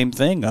 mentioned that same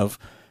thing of,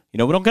 we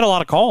don't get a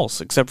lot of calls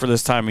except for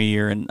this time of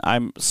year, and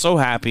I'm so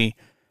happy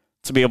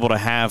to be able to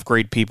have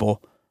great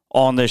people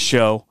on this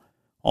show.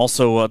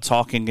 Also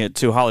talking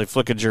to Holly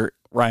Flickinger,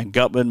 Ryan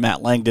Gutman,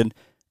 Matt Langdon,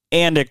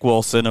 and Nick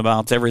Wilson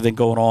about everything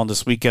going on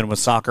this weekend with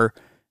soccer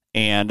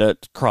and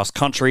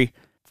cross-country.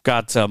 We've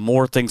got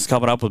more things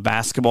coming up with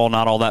basketball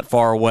not all that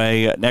far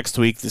away. Next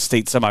week, the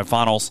state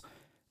semifinals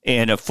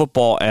in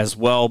football as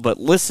well. But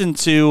listen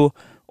to,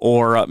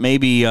 or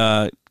maybe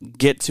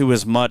get to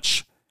as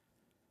much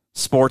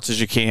sports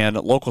as you can.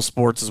 Local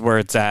sports is where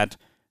it's at.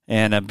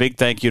 And a big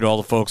thank you to all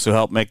the folks who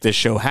helped make this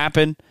show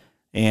happen.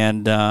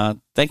 And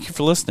thank you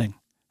for listening.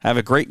 Have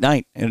a great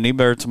night and an even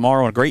better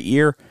tomorrow and a great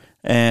year.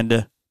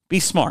 And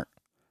be smart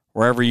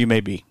wherever you may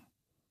be.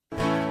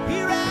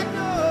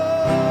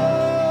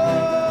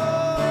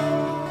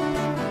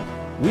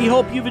 We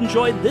hope you've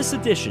enjoyed this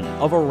edition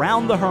of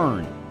Around the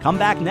Hearn. Come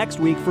back next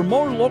week for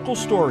more local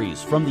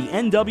stories from the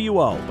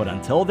NWO. But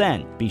until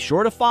then, be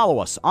sure to follow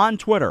us on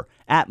Twitter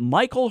at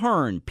Michael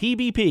Hearn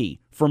PBP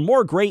for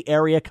more great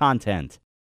area content.